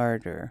the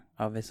murder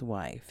of his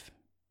wife.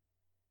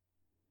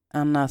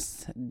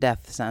 Anna's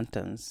death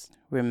sentence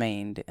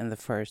remained in the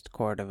first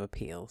court of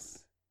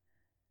appeals.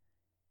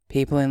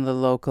 People in the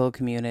local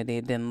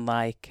community didn't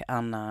like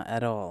Anna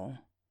at all.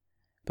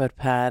 But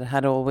Per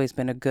had always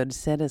been a good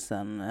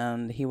citizen,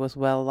 and he was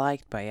well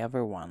liked by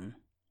everyone.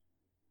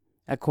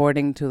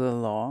 According to the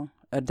law,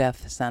 a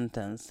death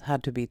sentence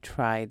had to be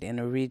tried in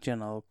a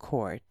regional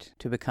court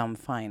to become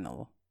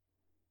final.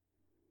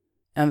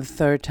 And the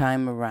third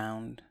time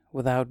around,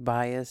 without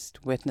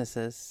biased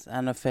witnesses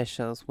and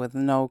officials with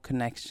no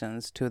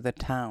connections to the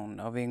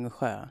town of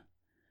Yngsjö,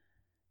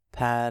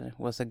 Per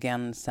was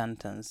again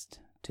sentenced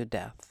to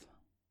death.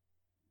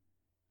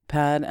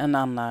 Per and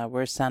Anna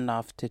were sent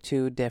off to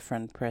 2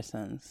 different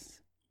prisons.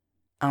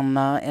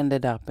 Anna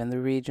ended up in the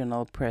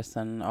regional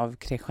prison of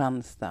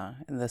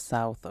Kristianstad in the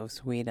south of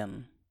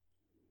Sweden,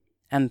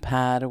 and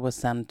Per was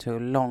sent to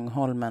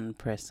Långholmen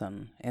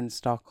prison in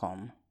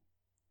Stockholm.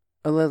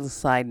 A little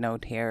side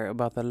note here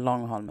about the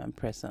Långholmen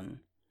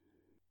prison.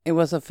 It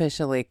was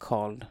officially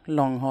called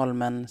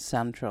Långholmen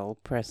Central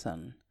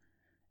Prison,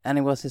 and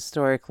it was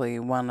historically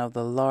one of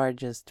the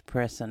largest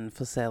prison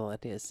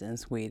facilities in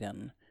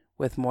Sweden,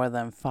 with more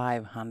than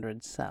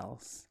 500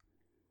 cells.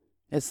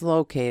 It's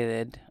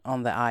located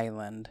on the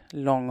island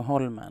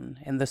Långholmen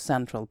in the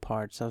central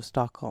parts of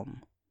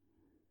Stockholm.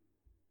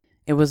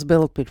 It was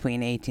built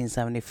between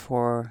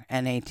 1874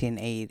 and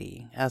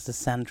 1880 as the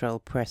central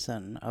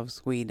prison of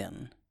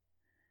Sweden.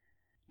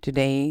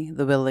 Today,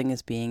 the building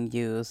is being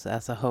used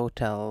as a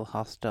hotel,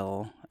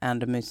 hostel,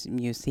 and a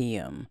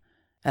museum,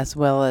 as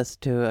well as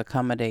to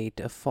accommodate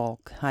a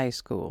folk high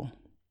school.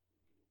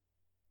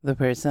 The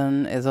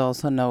prison is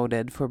also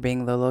noted for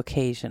being the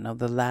location of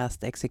the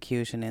last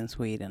execution in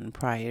Sweden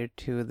prior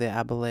to the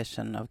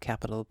abolition of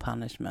capital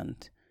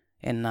punishment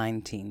in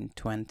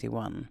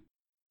 1921.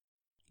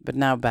 But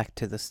now back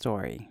to the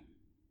story.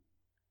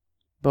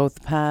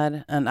 Both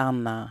Per and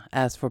Anna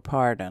asked for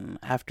pardon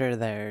after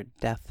their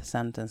death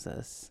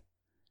sentences,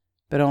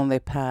 but only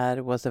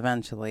Per was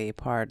eventually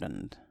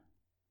pardoned.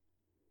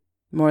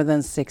 More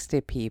than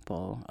 60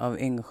 people of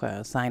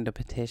Yngsjö signed a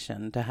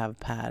petition to have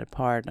Per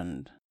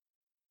pardoned,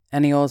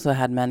 and he also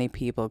had many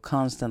people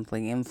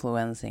constantly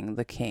influencing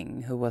the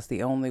king, who was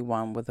the only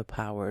one with the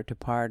power to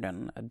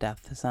pardon a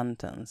death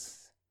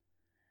sentence.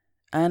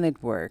 And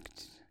it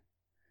worked.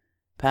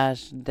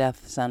 Per's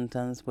death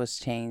sentence was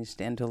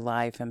changed into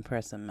life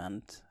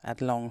imprisonment at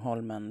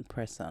Långholmen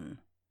prison.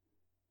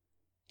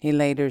 He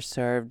later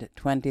served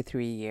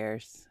 23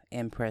 years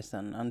in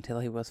prison until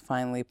he was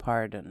finally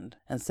pardoned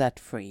and set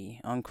free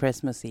on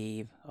Christmas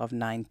Eve of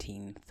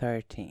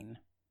 1913.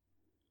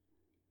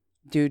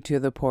 Due to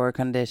the poor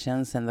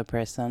conditions in the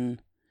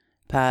prison,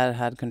 Per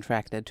had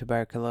contracted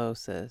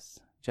tuberculosis,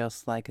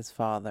 just like his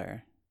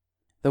father.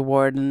 The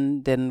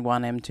warden didn't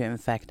want him to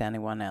infect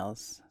anyone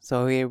else,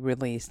 so he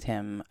released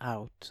him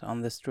out on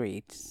the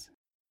streets.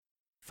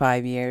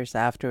 5 years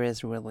after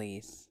his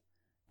release,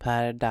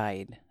 Per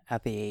died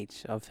at the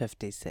age of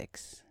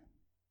 56.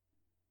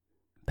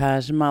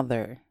 Per's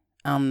mother,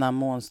 Hanna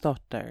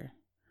Johansdotter,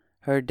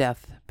 her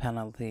death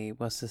penalty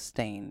was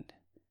sustained,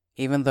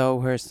 even though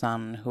her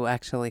son, who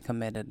actually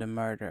committed the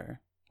murder,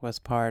 was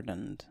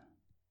pardoned.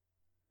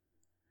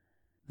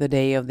 The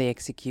day of the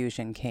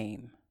execution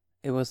came.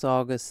 It was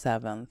August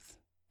 7th,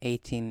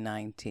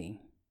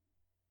 1890.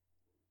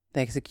 The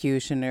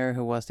executioner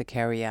who was to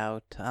carry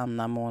out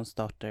Hanna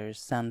Johansdotter's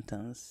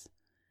sentence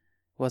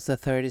was a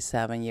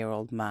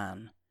 37-year-old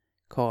man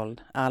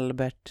called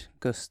Albert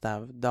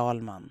Gustav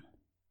Dahlman.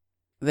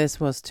 This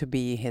was to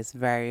be his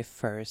very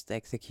first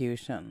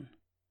execution.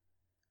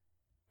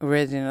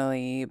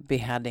 Originally,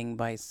 beheading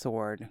by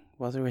sword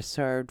was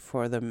reserved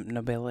for the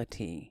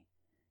nobility,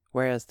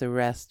 whereas the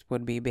rest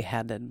would be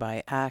beheaded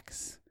by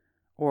axe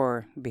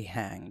or be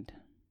hanged.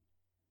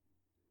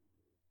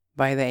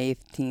 By the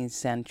 18th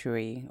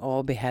century,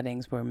 all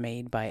beheadings were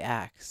made by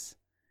axe,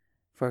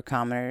 for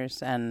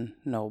commoners and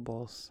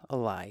nobles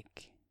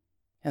alike,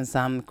 and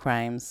some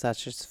crimes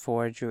such as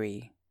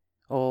forgery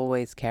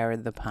always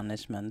carried the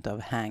punishment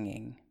of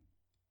hanging.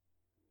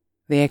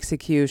 The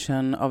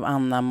execution of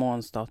Hanna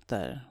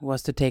Johansdotter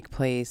was to take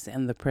place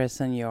in the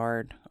prison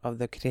yard of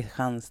the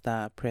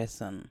Kristianstad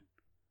prison.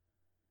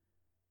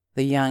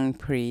 The young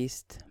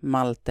priest,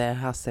 Malte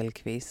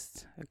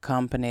Hasselqvist,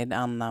 accompanied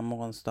Hanna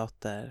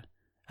Johansdotter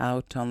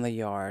out on the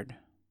yard.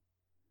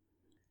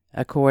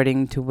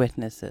 According to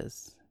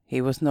witnesses, he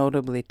was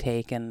notably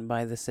taken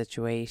by the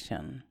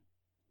situation.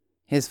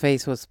 His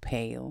face was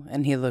pale,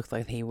 and he looked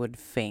like he would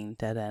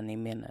faint at any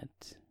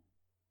minute.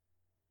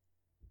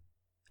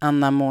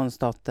 Hanna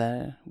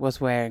Johansdotter was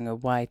wearing a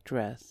white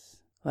dress,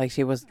 like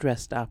she was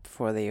dressed up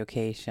for the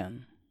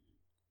occasion.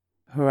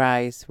 Her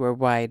eyes were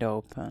wide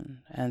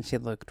open, and she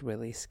looked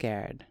really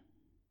scared.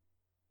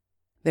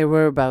 There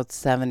were about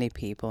 70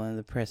 people in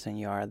the prison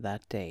yard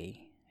that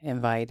day,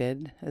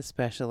 invited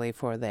especially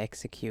for the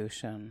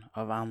execution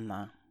of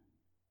Anna.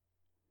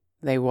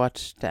 They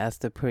watched as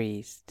the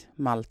priest,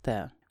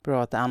 Malte,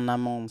 brought Hanna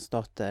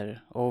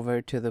Johansdotter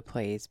over to the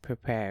place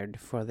prepared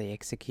for the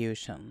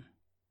execution.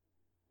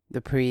 The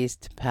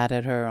priest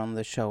patted her on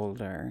the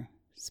shoulder,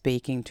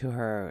 speaking to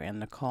her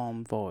in a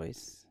calm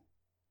voice.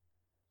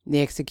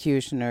 The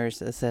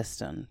executioner's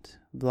assistant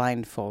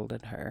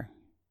blindfolded her.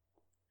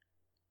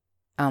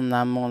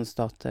 Hanna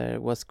Johansdotter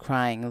was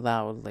crying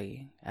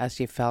loudly as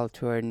she fell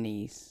to her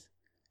knees,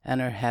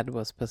 and her head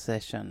was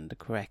positioned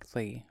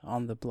correctly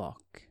on the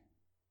block.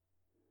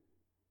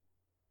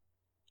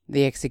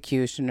 The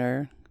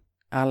executioner,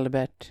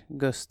 Albert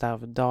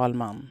Gustav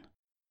Dahlman,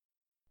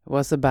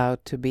 was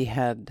about to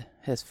behead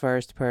his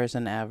first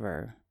person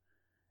ever,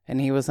 and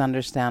he was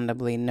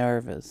understandably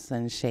nervous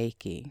and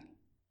shaky.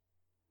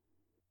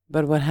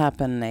 But what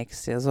happened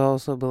next is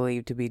also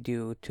believed to be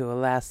due to a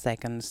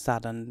last-second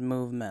sudden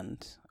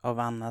movement of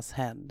Anna's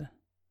head.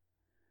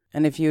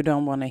 And if you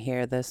don't want to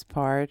hear this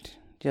part,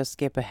 just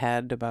skip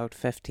ahead about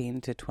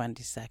 15 to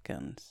 20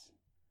 seconds.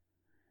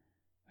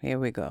 Here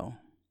we go.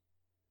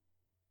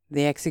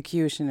 The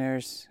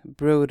executioner's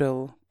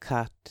brutal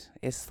cut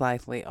is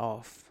slightly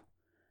off.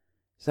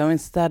 So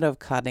instead of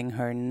cutting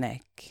her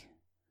neck,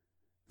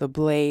 The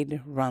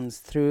blade runs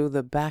through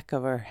the back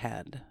of her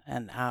head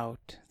and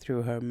out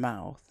through her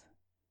mouth.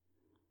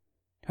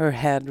 Her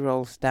head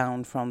rolls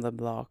down from the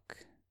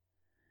block,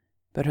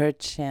 but her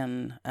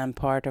chin and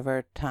part of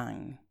her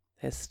tongue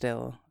is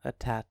still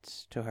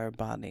attached to her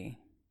body.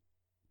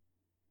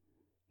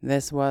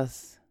 This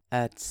was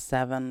at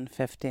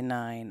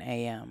 7:59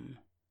 a.m.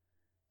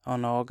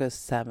 on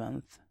August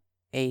 7th,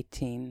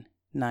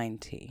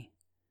 1890.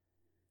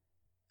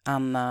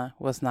 Anna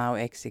was now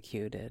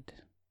executed,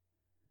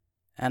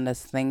 and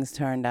as things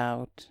turned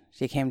out,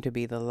 she came to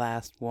be the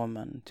last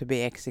woman to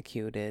be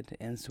executed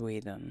in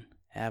Sweden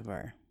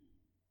ever.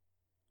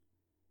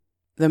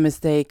 The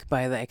mistake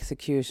by the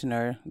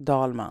executioner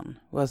Dahlman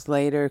was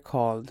later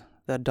called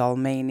the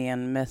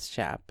Dalmanian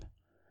mishap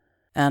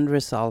and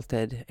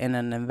resulted in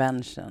an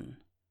invention.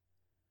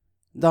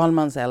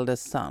 Dahlman's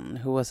eldest son,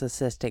 who was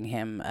assisting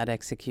him at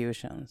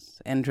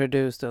executions,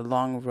 introduced a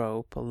long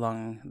rope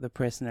along the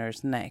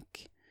prisoner's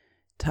neck,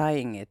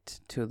 tying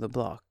it to the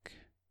block.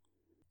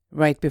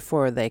 Right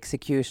before the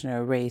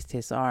executioner raised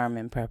his arm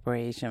in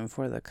preparation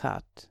for the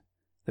cut,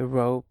 the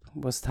rope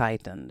was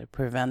tightened,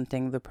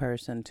 preventing the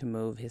person to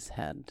move his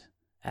head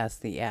as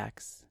the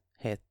axe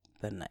hit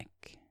the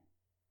neck.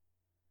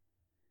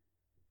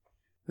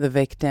 The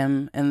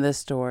victim in this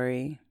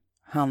story,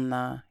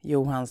 Hanna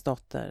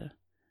Johansdotter,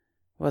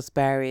 was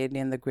buried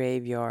in the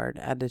graveyard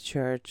at the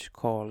church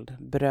called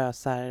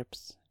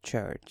Brösarps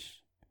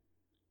Church.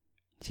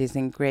 She's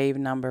in grave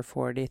number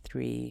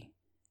 43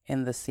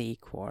 in the C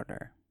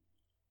quarter.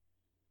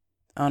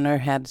 On her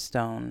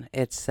headstone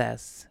it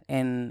says,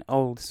 in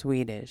Old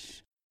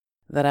Swedish,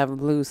 that I've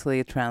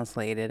loosely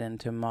translated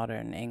into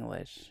modern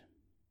English.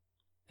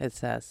 It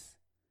says,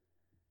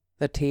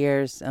 "The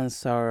tears and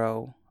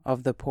sorrow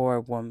of the poor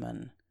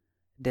woman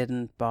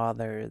didn't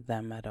bother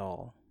them at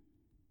all."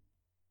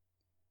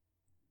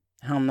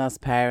 Hanna's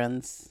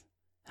parents,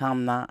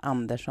 Hanna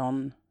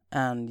Andersson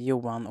and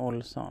Johan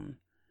Olsson,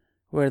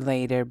 were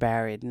later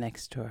buried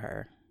next to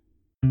her.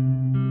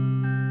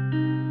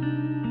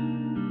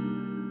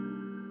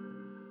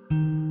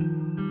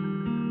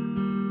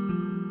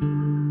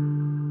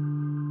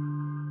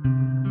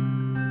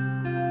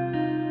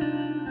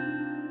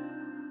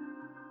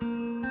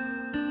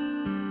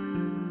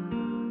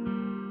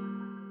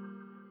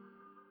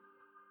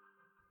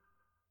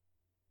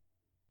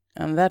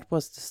 And that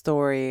was the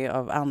story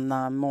of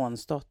Hanna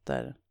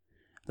Johansdotter,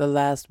 the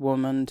last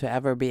woman to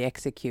ever be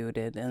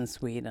executed in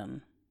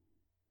Sweden.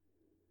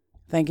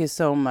 Thank you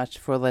so much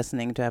for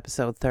listening to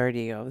episode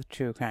 30 of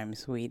True Crime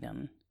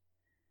Sweden.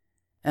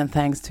 And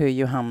thanks to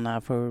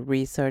Johanna for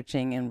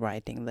researching and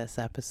writing this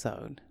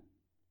episode.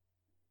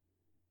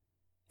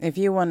 If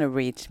you want to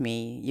reach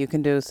me, you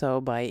can do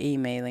so by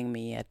emailing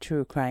me at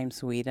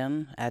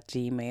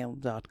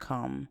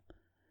truecrimesweden@gmail.com.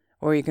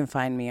 Or you can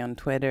find me on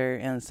Twitter,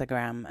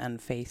 Instagram, and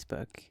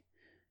Facebook.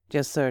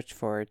 Just search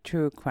for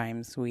True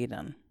Crime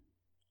Sweden.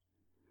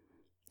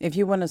 If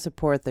you want to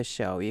support the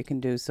show, you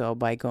can do so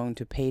by going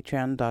to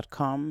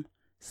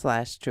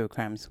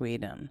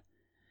patreon.com/truecrimesweden.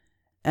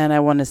 And I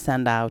want to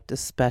send out a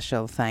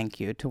special thank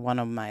you to one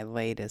of my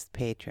latest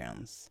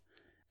patrons,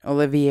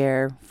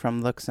 Olivier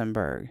from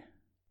Luxembourg,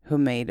 who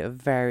made a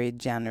very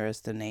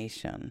generous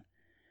donation.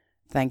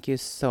 Thank you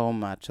so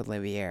much,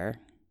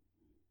 Olivier.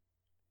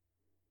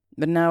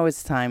 But now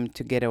it's time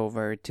to get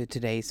over to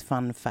today's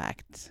fun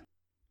fact.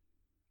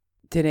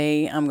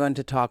 Today I'm going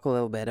to talk a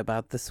little bit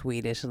about the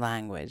Swedish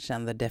language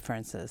and the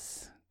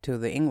differences to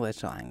the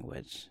English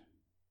language.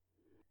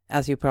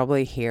 As you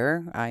probably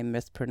hear, I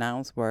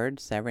mispronounce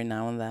words every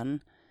now and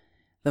then.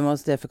 The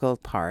most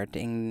difficult part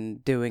in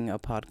doing a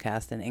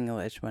podcast in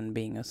English when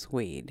being a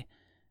Swede,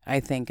 I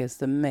think, is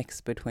the mix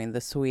between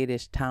the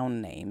Swedish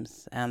town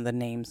names and the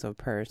names of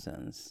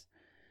persons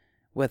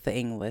with the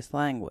English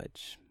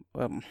language.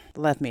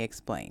 Let me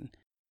explain.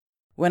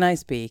 When I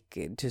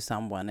speak to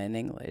someone in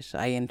English,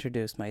 I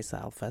introduce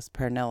myself as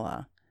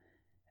Pernilla,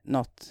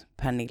 not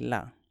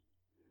Pernilla,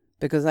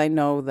 because I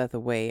know that the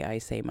way I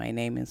say my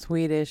name in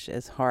Swedish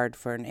is hard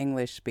for an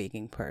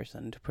English-speaking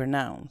person to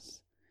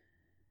pronounce.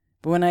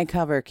 But when I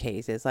cover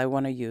cases, I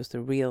want to use the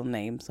real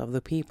names of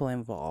the people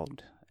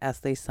involved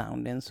as they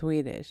sound in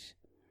Swedish.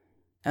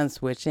 And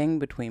switching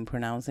between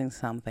pronouncing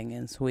something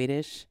in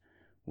Swedish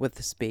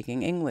with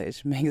speaking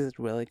English makes it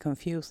really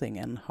confusing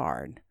and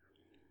hard.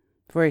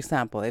 For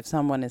example, if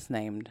someone is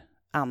named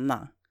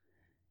Anna,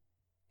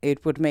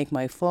 it would make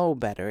my flow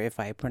better if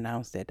I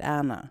pronounced it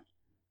Anna.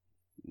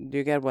 Do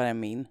you get what I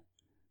mean?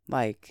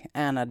 Like,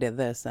 Anna did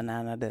this and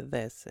Anna did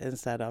this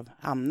instead of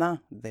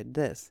Anna did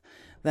this.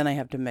 Then I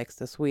have to mix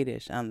the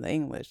Swedish and the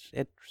English.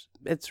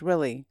 It's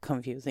really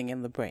confusing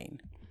in the brain.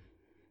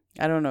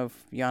 I don't know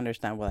if you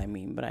understand what I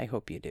mean, but I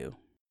hope you do.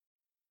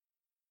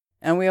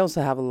 And we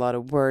also have a lot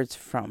of words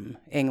from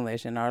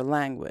English in our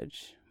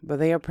language, but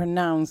they are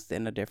pronounced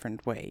in a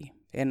different way,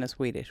 in a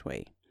Swedish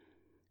way.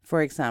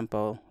 For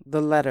example, the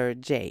letter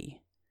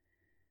J.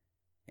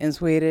 In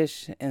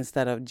Swedish,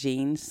 instead of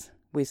jeans,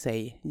 we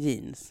say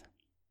jeans.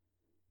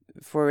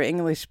 For an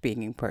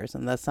English-speaking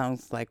person, that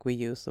sounds like we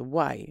use a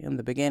Y in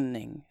the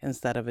beginning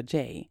instead of a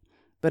J.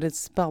 but it's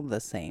spelled the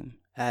same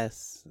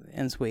as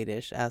in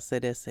Swedish as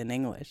it is in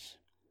English,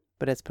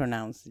 but it's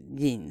pronounced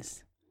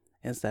jeans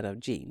instead of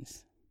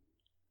jeans.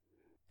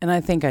 And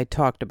I think I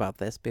talked about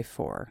this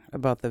before,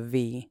 about the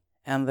V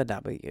and the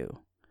W.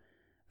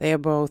 They are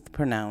both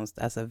pronounced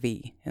as a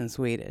V in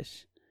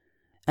Swedish.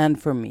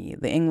 And for me,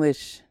 the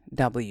English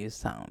W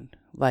sound,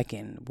 like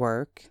in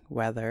work,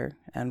 weather,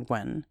 and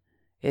when,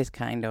 is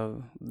kind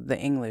of the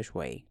English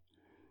way.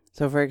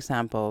 So for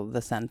example,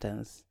 the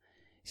sentence,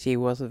 she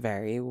was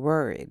very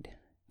worried,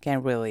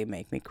 can really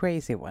make me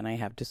crazy when I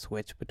have to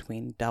switch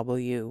between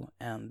W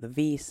and the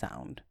V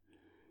sound.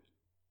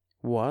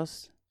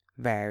 Was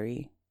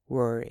very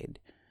worried.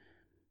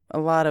 A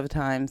lot of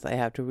times I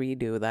have to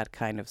redo that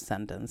kind of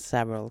sentence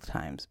several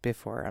times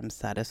before I'm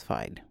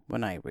satisfied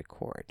when I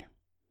record.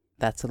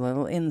 That's a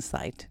little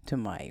insight to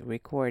my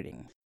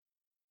recording.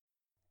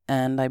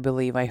 And I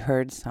believe I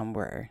heard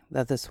somewhere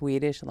that the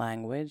Swedish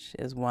language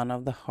is one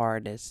of the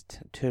hardest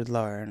to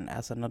learn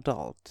as an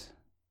adult.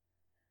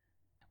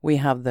 We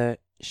have the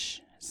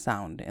sh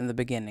sound in the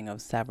beginning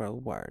of several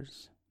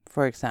words.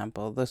 For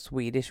example, the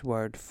Swedish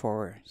word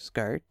for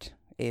skirt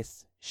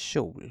is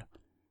kjol.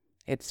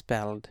 It's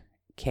spelled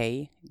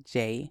Kjol,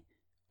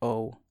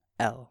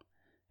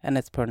 and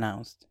it's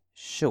pronounced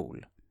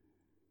kjol.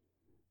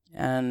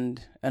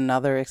 And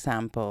another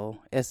example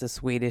is the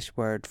Swedish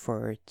word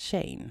for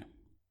chain.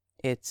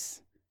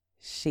 It's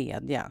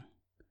kedja.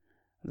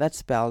 That's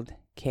spelled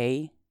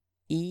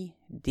Kedja.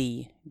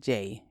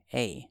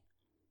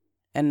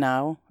 And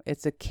now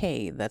it's a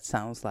K that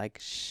sounds like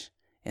sh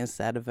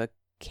instead of a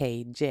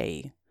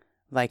KJ,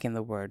 like in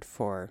the word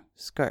for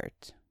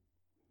skirt.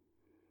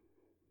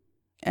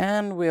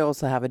 And we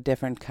also have a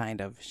different kind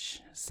of sh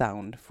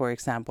sound. For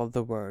example,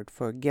 the word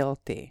for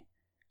guilty,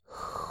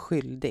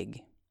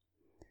 skyldig.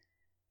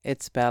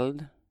 It's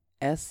spelled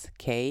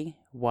Skyldig.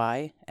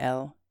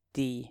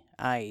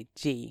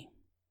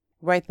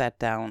 Write that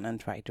down and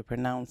try to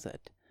pronounce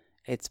it.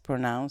 It's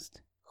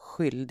pronounced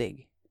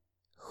skyldig,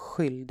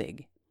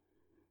 skyldig.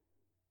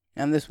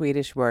 And the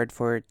Swedish word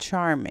for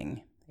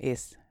charming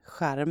is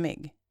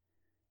charmig.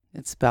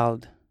 It's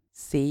spelled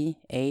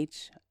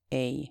Charmig,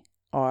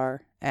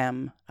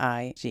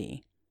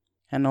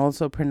 and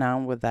also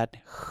pronounced with that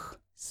ch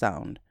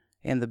sound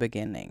in the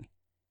beginning.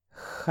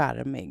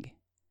 Charmig,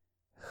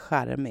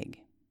 charmig.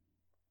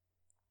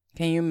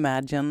 Can you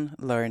imagine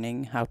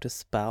learning how to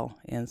spell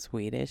in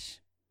Swedish?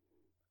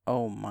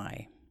 Oh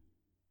my.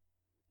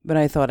 But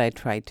I thought I'd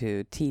try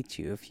to teach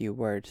you a few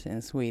words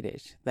in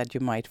Swedish that you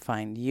might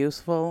find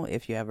useful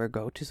if you ever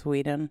go to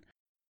Sweden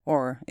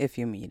or if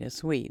you meet a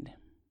Swede.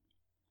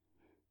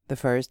 The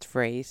first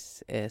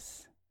phrase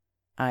is,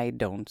 I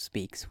don't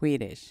speak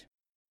Swedish.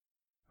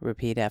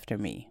 Repeat after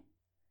me.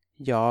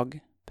 Jag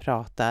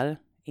pratar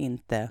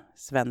inte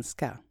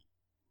svenska.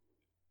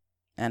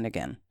 And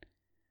again.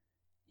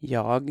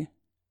 Jag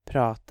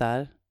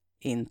pratar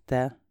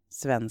inte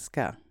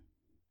svenska.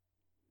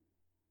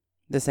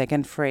 The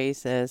second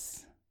phrase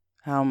is,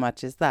 how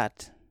much is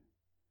that?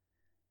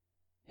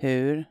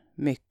 Hur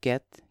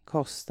mycket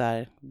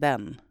kostar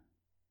den?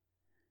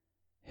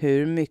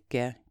 Hur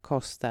mycket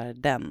kostar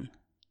den?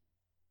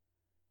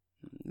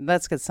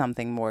 Let's get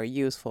something more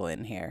useful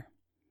in here.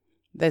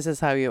 This is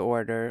how you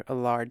order a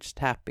large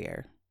tap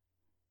beer.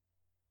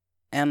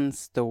 En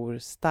stor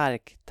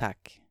stark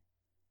tack.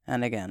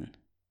 And again.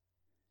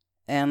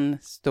 En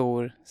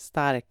stor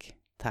stark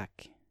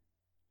tack.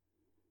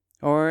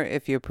 Or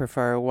if you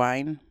prefer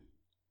wine,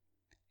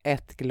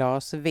 ett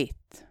glas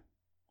vitt.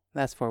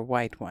 That's for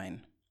white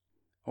wine.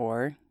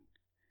 Or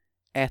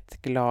ett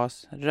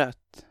glas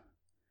rött.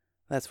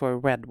 That's for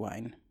red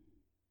wine.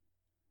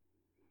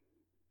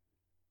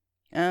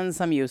 And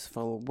some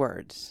useful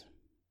words.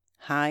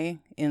 Hi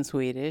in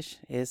Swedish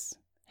is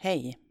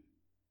hej.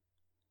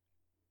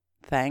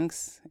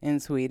 Thanks in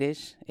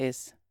Swedish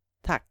is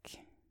tack.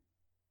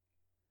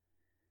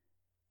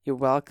 You're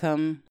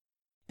welcome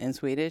in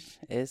Swedish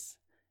is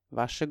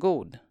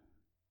varsågod.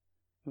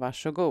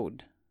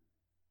 Varsågod.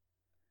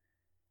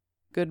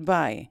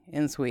 Goodbye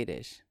in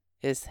Swedish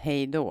is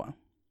hej då.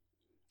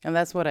 And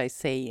that's what I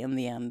say in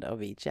the end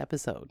of each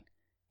episode.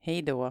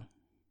 Hej då.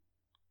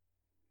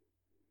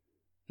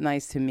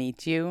 Nice to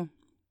meet you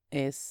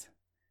is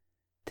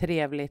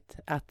trevligt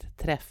att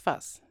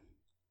träffas.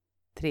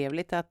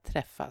 Trevligt att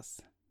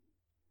träffas.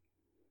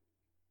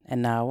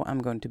 And now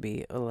I'm going to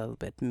be a little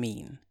bit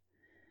mean.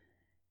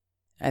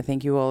 I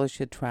think you all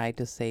should try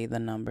to say the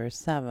number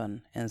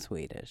 7 in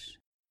Swedish.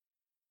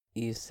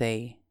 You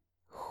say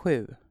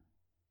 7.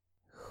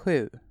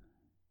 7.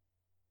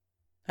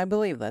 I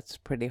believe that's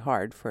pretty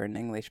hard for an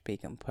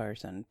English-speaking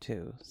person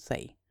to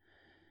say.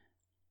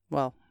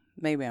 Well,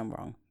 maybe I'm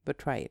wrong, but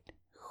try it.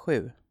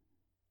 7.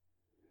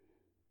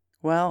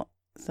 Well,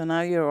 so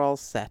now you're all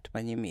set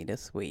when you meet a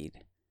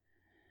Swede.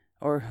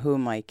 Or who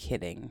am I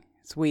kidding?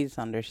 Swedes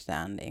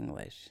understand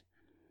English.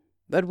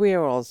 But we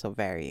are also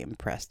very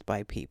impressed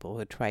by people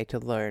who try to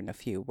learn a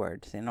few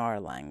words in our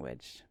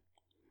language.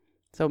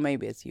 So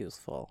maybe it's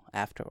useful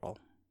after all.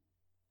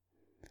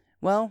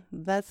 Well,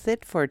 that's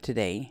it for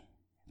today.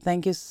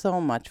 Thank you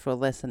so much for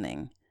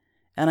listening,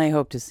 and I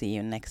hope to see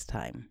you next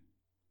time.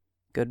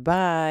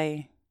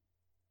 Goodbye!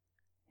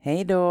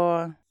 Hej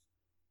då!